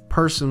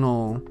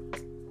personal,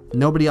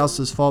 nobody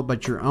else's fault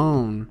but your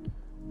own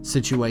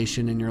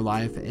situation in your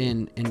life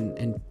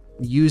and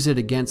use it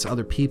against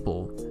other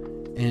people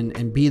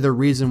and be the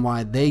reason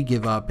why they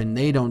give up and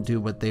they don't do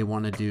what they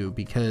want to do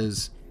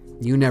because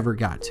you never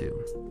got to.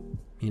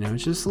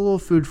 It's just a little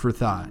food for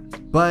thought.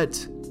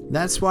 But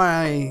that's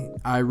why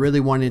I really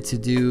wanted to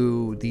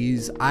do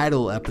these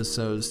idol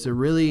episodes, to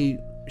really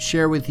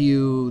share with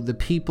you the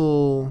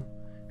people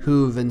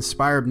who've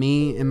inspired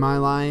me in my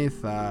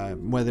life,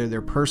 whether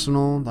they're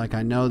personal, like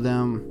I know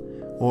them,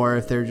 or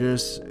if they're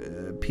just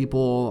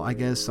people, I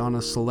guess, on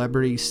a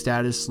celebrity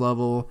status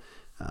level,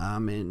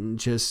 and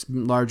just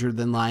larger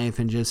than life,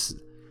 and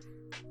just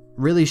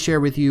really share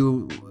with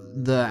you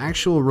the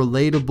actual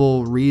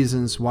relatable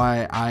reasons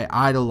why I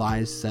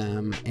idolize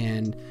them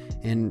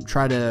and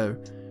try to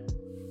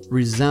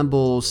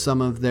resemble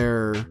some of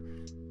their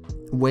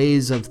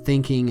ways of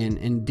thinking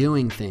and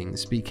doing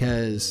things,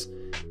 because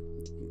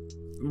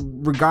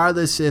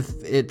regardless if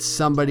it's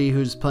somebody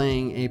who's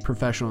playing a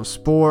professional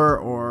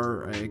sport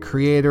or a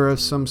creator of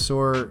some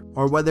sort,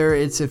 or whether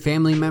it's a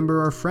family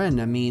member or friend,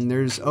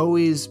 there's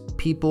always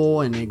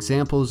people and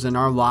examples in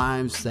our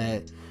lives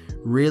that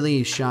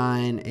really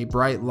shine a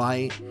bright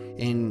light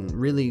and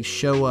really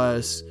show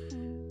us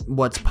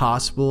what's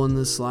possible in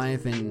this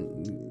life,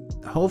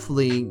 and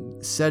hopefully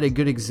set a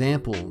good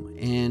example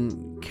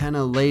and kind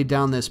of lay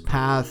down this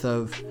path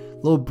of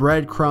little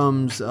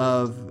breadcrumbs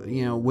of,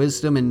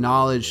 wisdom and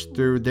knowledge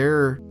through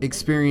their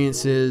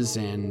experiences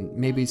and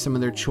maybe some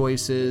of their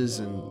choices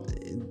and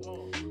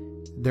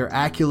their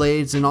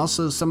accolades, and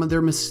also some of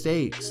their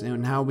mistakes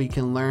and how we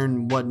can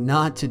learn what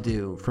not to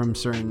do from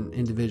certain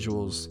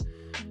individuals.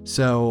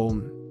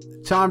 So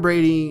Tom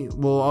Brady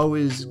will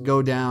always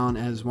go down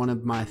as one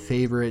of my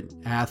favorite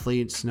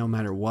athletes, no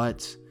matter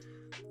what.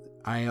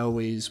 I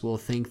always will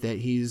think that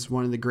he's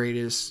one of the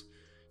greatest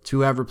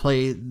to ever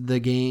play the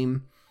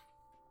game.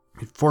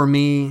 For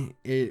me,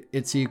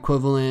 it's the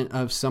equivalent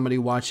of somebody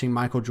watching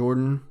Michael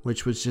Jordan,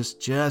 which was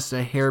just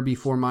a hair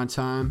before my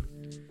time.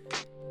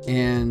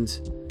 And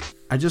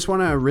I just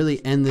want to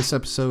really end this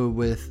episode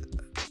with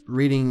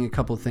reading a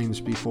couple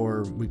things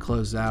before we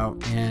close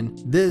out. And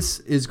this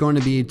is going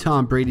to be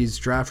Tom Brady's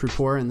draft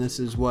report, and this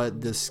is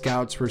what the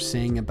scouts were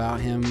saying about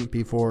him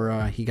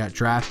before he got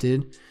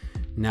drafted.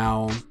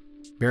 Now,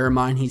 bear in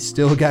mind, he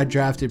still got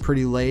drafted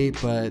pretty late,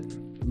 but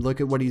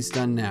look at what he's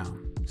done now.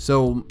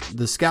 So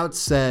the scouts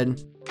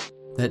said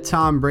that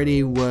Tom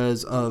Brady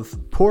was of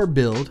poor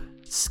build,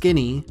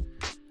 skinny,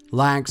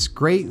 lacks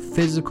great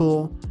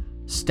physical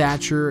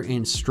stature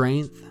and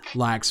strength,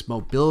 lacks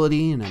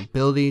mobility and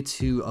ability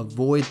to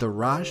avoid the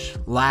rush,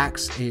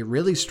 lacks a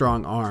really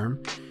strong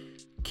arm,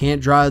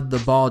 can't drive the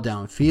ball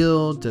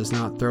downfield, does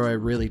not throw a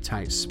really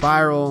tight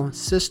spiral,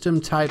 system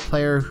type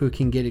player who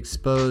can get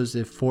exposed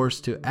if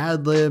forced to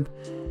ad-lib,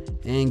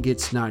 and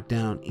gets knocked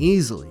down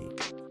easily.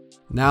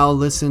 Now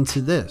listen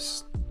to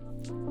this.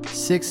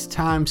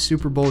 6-time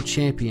Super Bowl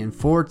champion,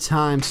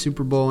 4-time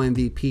Super Bowl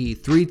MVP,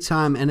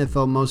 3-time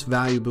NFL Most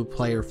Valuable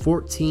Player,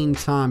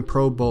 14-time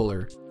Pro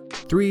Bowler,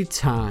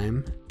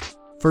 3-time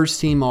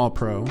First Team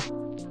All-Pro,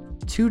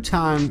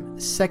 2-time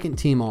Second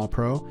Team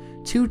All-Pro,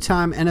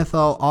 2-time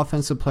NFL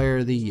Offensive Player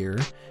of the Year,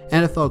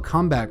 NFL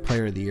Comeback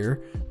Player of the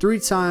Year,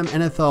 3-time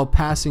NFL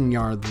Passing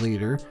Yard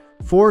Leader,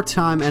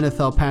 4-time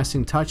NFL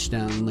Passing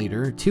Touchdown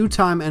Leader,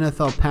 2-time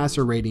NFL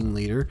Passer Rating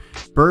Leader,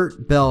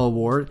 Burt Bell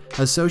Award,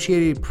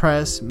 Associated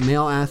Press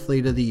Male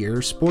Athlete of the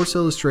Year, Sports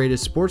Illustrated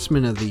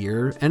Sportsman of the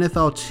Year,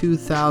 NFL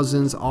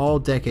 2000s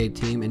All-Decade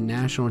Team, and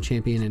National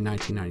Champion in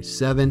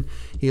 1997.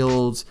 He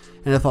holds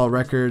NFL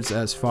records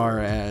as far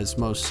as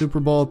most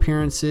Super Bowl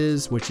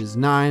appearances, which is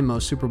 9,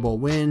 most Super Bowl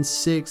wins,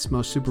 6,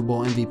 most Super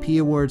Bowl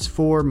MVP awards,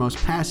 4, most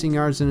passing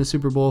yards in a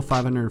Super Bowl,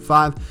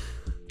 505.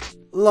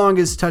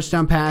 Longest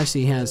touchdown pass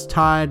he has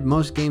tied,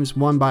 most games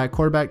won by a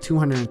quarterback,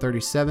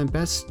 237,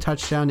 best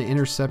touchdown to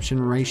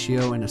interception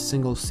ratio in a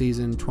single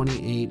season,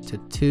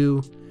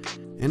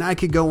 28-2. And I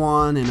could go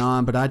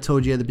on, but I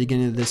told you at the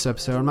beginning of this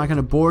episode, I'm not going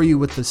to bore you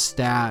with the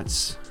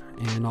stats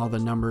and all the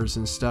numbers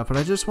and stuff, but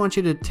I just want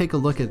you to take a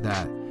look at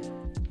that.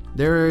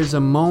 There is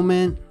a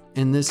moment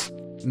in this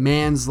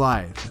man's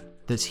life,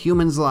 this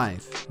human's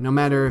life, no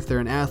matter if they're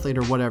an athlete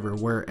or whatever,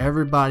 where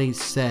everybody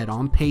said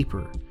on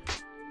paper,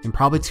 and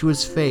probably to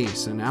his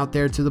face and out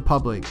there to the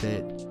public,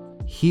 that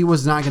he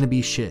was not going to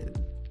be shit.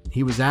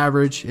 He was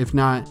average, if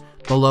not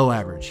below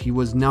average. He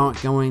was not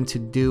going to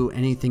do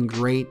anything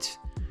great.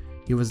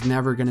 He was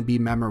never going to be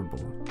memorable.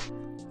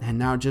 And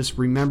now just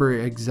remember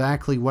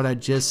exactly what I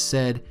just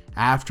said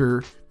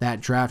after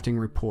that drafting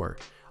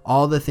report.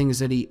 All the things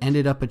that he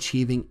ended up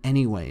achieving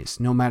anyways,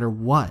 no matter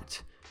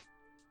what.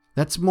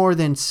 That's more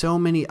than so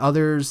many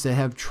others that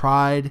have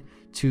tried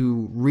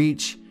to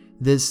reach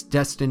this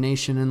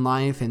destination in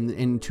life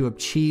and to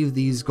achieve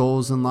these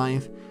goals in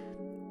life.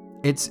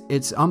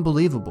 It's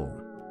unbelievable.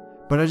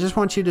 But I just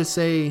want you to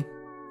say,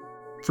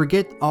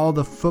 forget all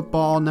the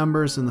football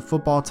numbers and the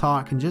football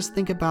talk and just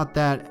think about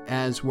that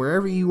as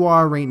wherever you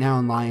are right now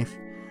in life.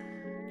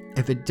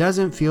 If it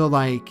doesn't feel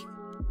like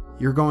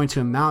you're going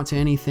to amount to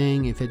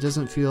anything, if it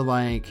doesn't feel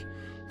like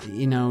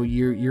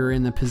you're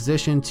in the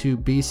position to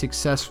be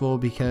successful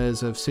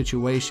because of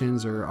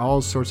situations or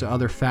all sorts of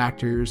other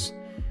factors,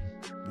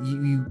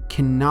 you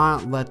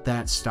cannot let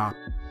that stop.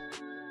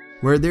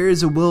 Where there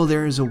is a will,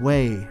 there is a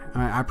way.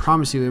 I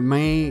promise you, it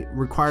may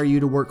require you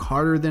to work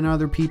harder than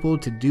other people,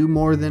 to do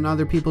more than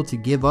other people, to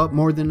give up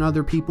more than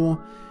other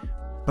people,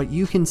 but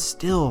you can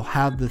still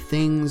have the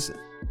things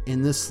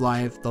in this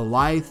life, the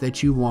life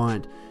that you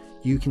want.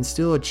 You can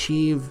still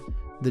achieve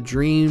the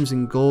dreams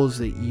and goals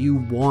that you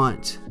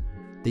want,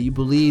 that you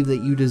believe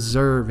that you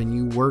deserve and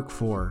you work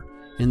for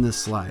in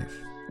this life.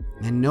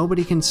 And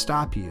nobody can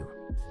stop you.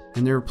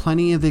 And there are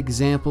plenty of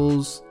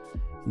examples.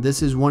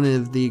 This is one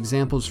of the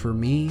examples for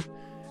me.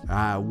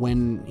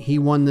 When he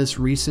won this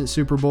recent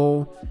Super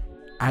Bowl,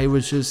 I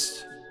was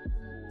just,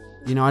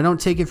 I don't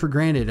take it for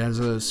granted as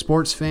a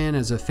sports fan,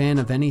 as a fan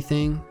of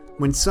anything.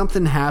 When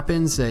something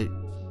happens that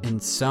in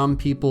some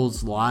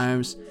people's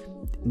lives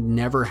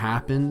never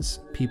happens,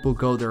 people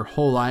go their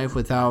whole life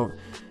without,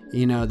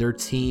 their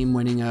team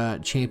winning a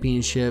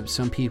championship.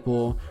 Some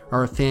people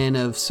are a fan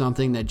of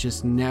something that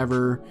just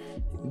never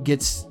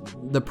gets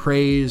the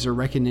praise or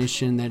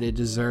recognition that it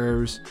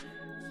deserves.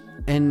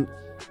 And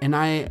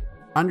I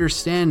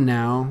understand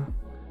now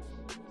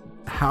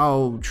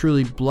how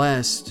truly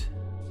blessed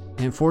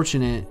and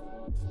fortunate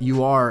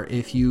you are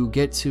if you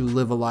get to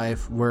live a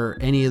life where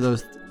any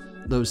of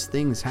those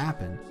things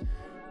happen.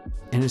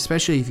 And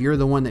especially if you're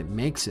the one that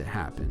makes it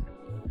happen.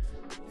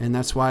 And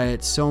that's why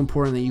it's so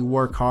important that you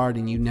work hard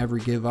and you never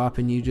give up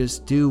and you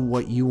just do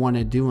what you want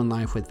to do in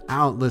life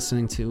without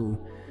listening to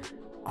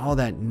all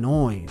that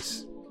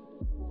noise.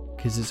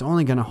 Because it's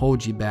only going to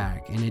hold you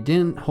back. And it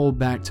didn't hold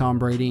back Tom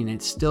Brady, and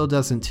it still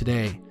doesn't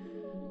today.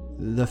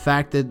 The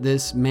fact that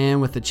this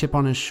man with a chip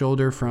on his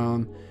shoulder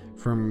from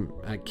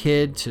a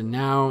kid to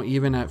now,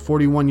 even at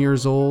 41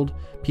 years old,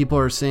 people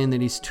are saying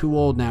that he's too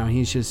old now.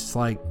 He's just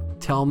like,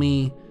 tell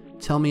me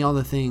Tell me all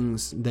the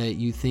things that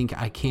you think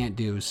I can't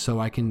do so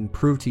I can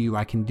prove to you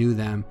I can do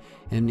them,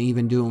 and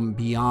even do them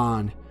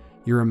beyond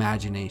your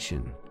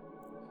imagination.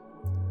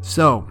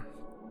 So,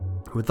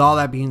 with all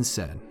that being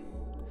said,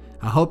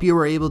 I hope you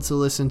were able to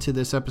listen to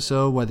this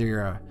episode, whether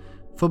you're a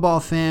football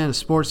fan, a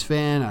sports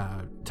fan,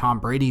 a Tom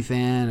Brady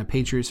fan, a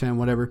Patriots fan,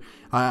 whatever.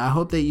 I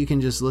hope that you can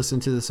just listen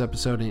to this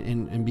episode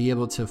and be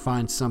able to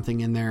find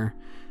something in there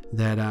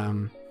that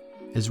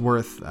is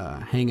worth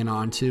hanging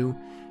on to.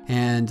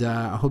 And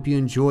I hope you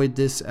enjoyed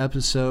this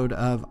episode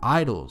of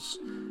Idols.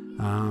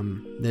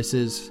 This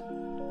is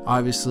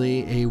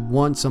obviously a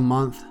once a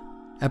month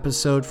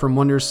episode from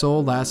Wonder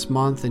Soul. Last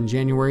month in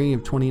January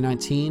of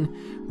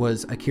 2019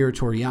 was Akira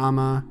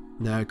Toriyama,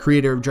 the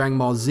creator of Dragon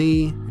Ball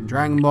Z and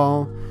Dragon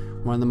Ball,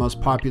 one of the most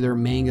popular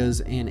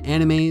mangas and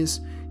animes.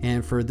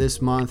 And for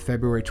this month,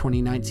 February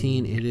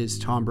 2019, it is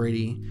Tom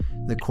Brady,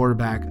 the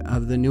quarterback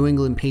of the New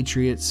England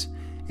Patriots.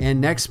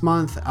 And next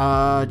month,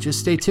 just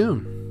stay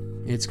tuned.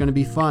 It's going to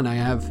be fun. I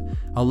have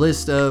a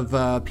list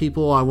of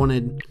people I want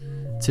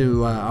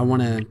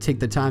to take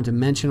the time to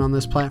mention on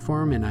this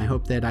platform, and I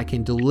hope that I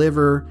can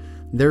deliver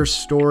their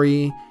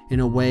story in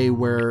a way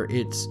where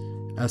it's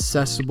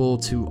accessible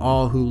to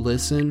all who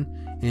listen,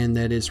 and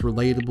that it's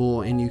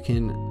relatable, and you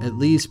can at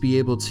least be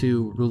able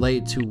to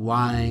relate to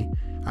why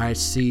I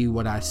see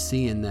what I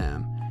see in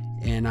them.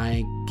 And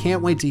I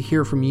can't wait to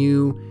hear from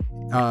you,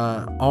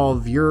 all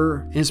of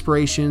your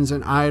inspirations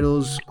and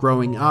idols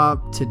growing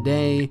up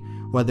today,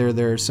 whether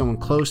they're someone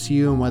close to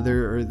you and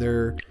whether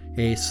they're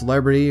a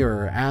celebrity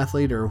or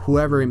athlete or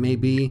whoever it may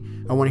be.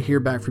 I want to hear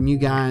back from you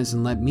guys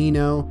and let me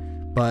know.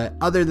 But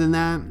other than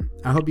that,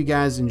 I hope you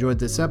guys enjoyed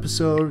this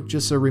episode.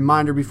 Just a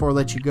reminder before I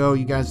let you go,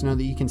 you guys know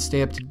that you can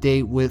stay up to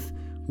date with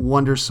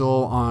Wonder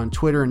Soul on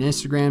Twitter and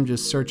Instagram.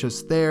 Just search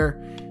us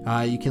there.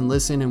 You can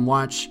listen and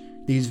watch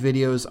these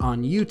videos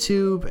on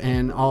YouTube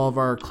and all of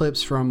our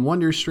clips from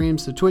Wonder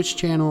Streams, the Twitch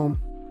channel.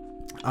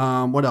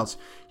 What else?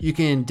 You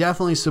can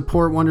definitely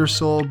support Wonder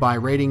Soul by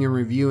rating and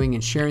reviewing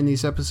and sharing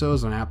these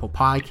episodes on Apple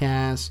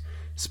Podcasts,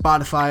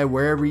 Spotify,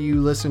 wherever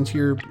you listen to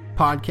your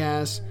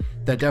podcasts.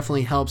 That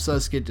definitely helps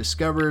us get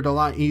discovered a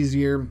lot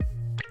easier,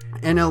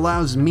 and it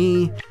allows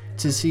me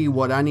to see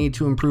what I need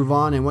to improve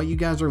on and what you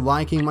guys are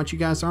liking, what you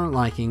guys aren't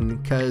liking,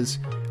 because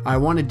I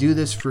want to do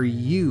this for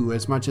you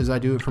as much as I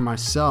do it for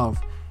myself.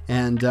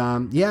 And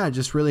I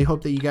just really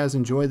hope that you guys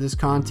enjoy this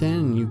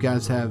content, and you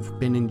guys have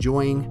been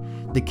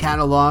enjoying the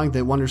catalog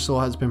that Wonder Soul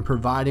has been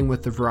providing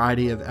with the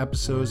variety of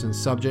episodes and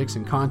subjects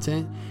and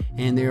content.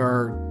 And there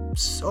are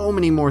so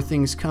many more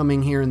things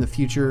coming here in the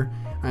future.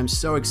 I'm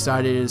so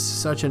excited. It's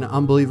such an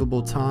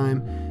unbelievable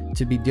time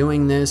to be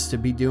doing this, to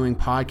be doing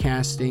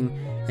podcasting.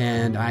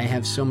 And I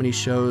have so many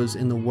shows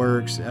in the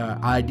works,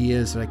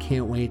 ideas that I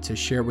can't wait to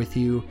share with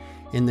you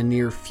in the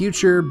near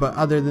future. But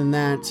other than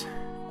that,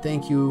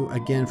 thank you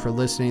again for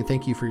listening.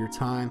 Thank you for your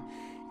time.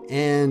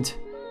 And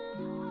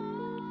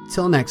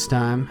till next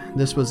time,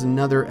 this was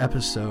another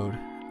episode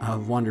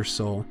of Wonder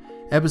Soul,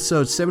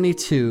 episode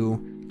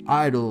 72,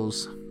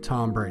 Idols,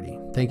 Tom Brady.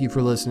 Thank you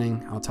for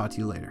listening. I'll talk to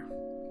you later.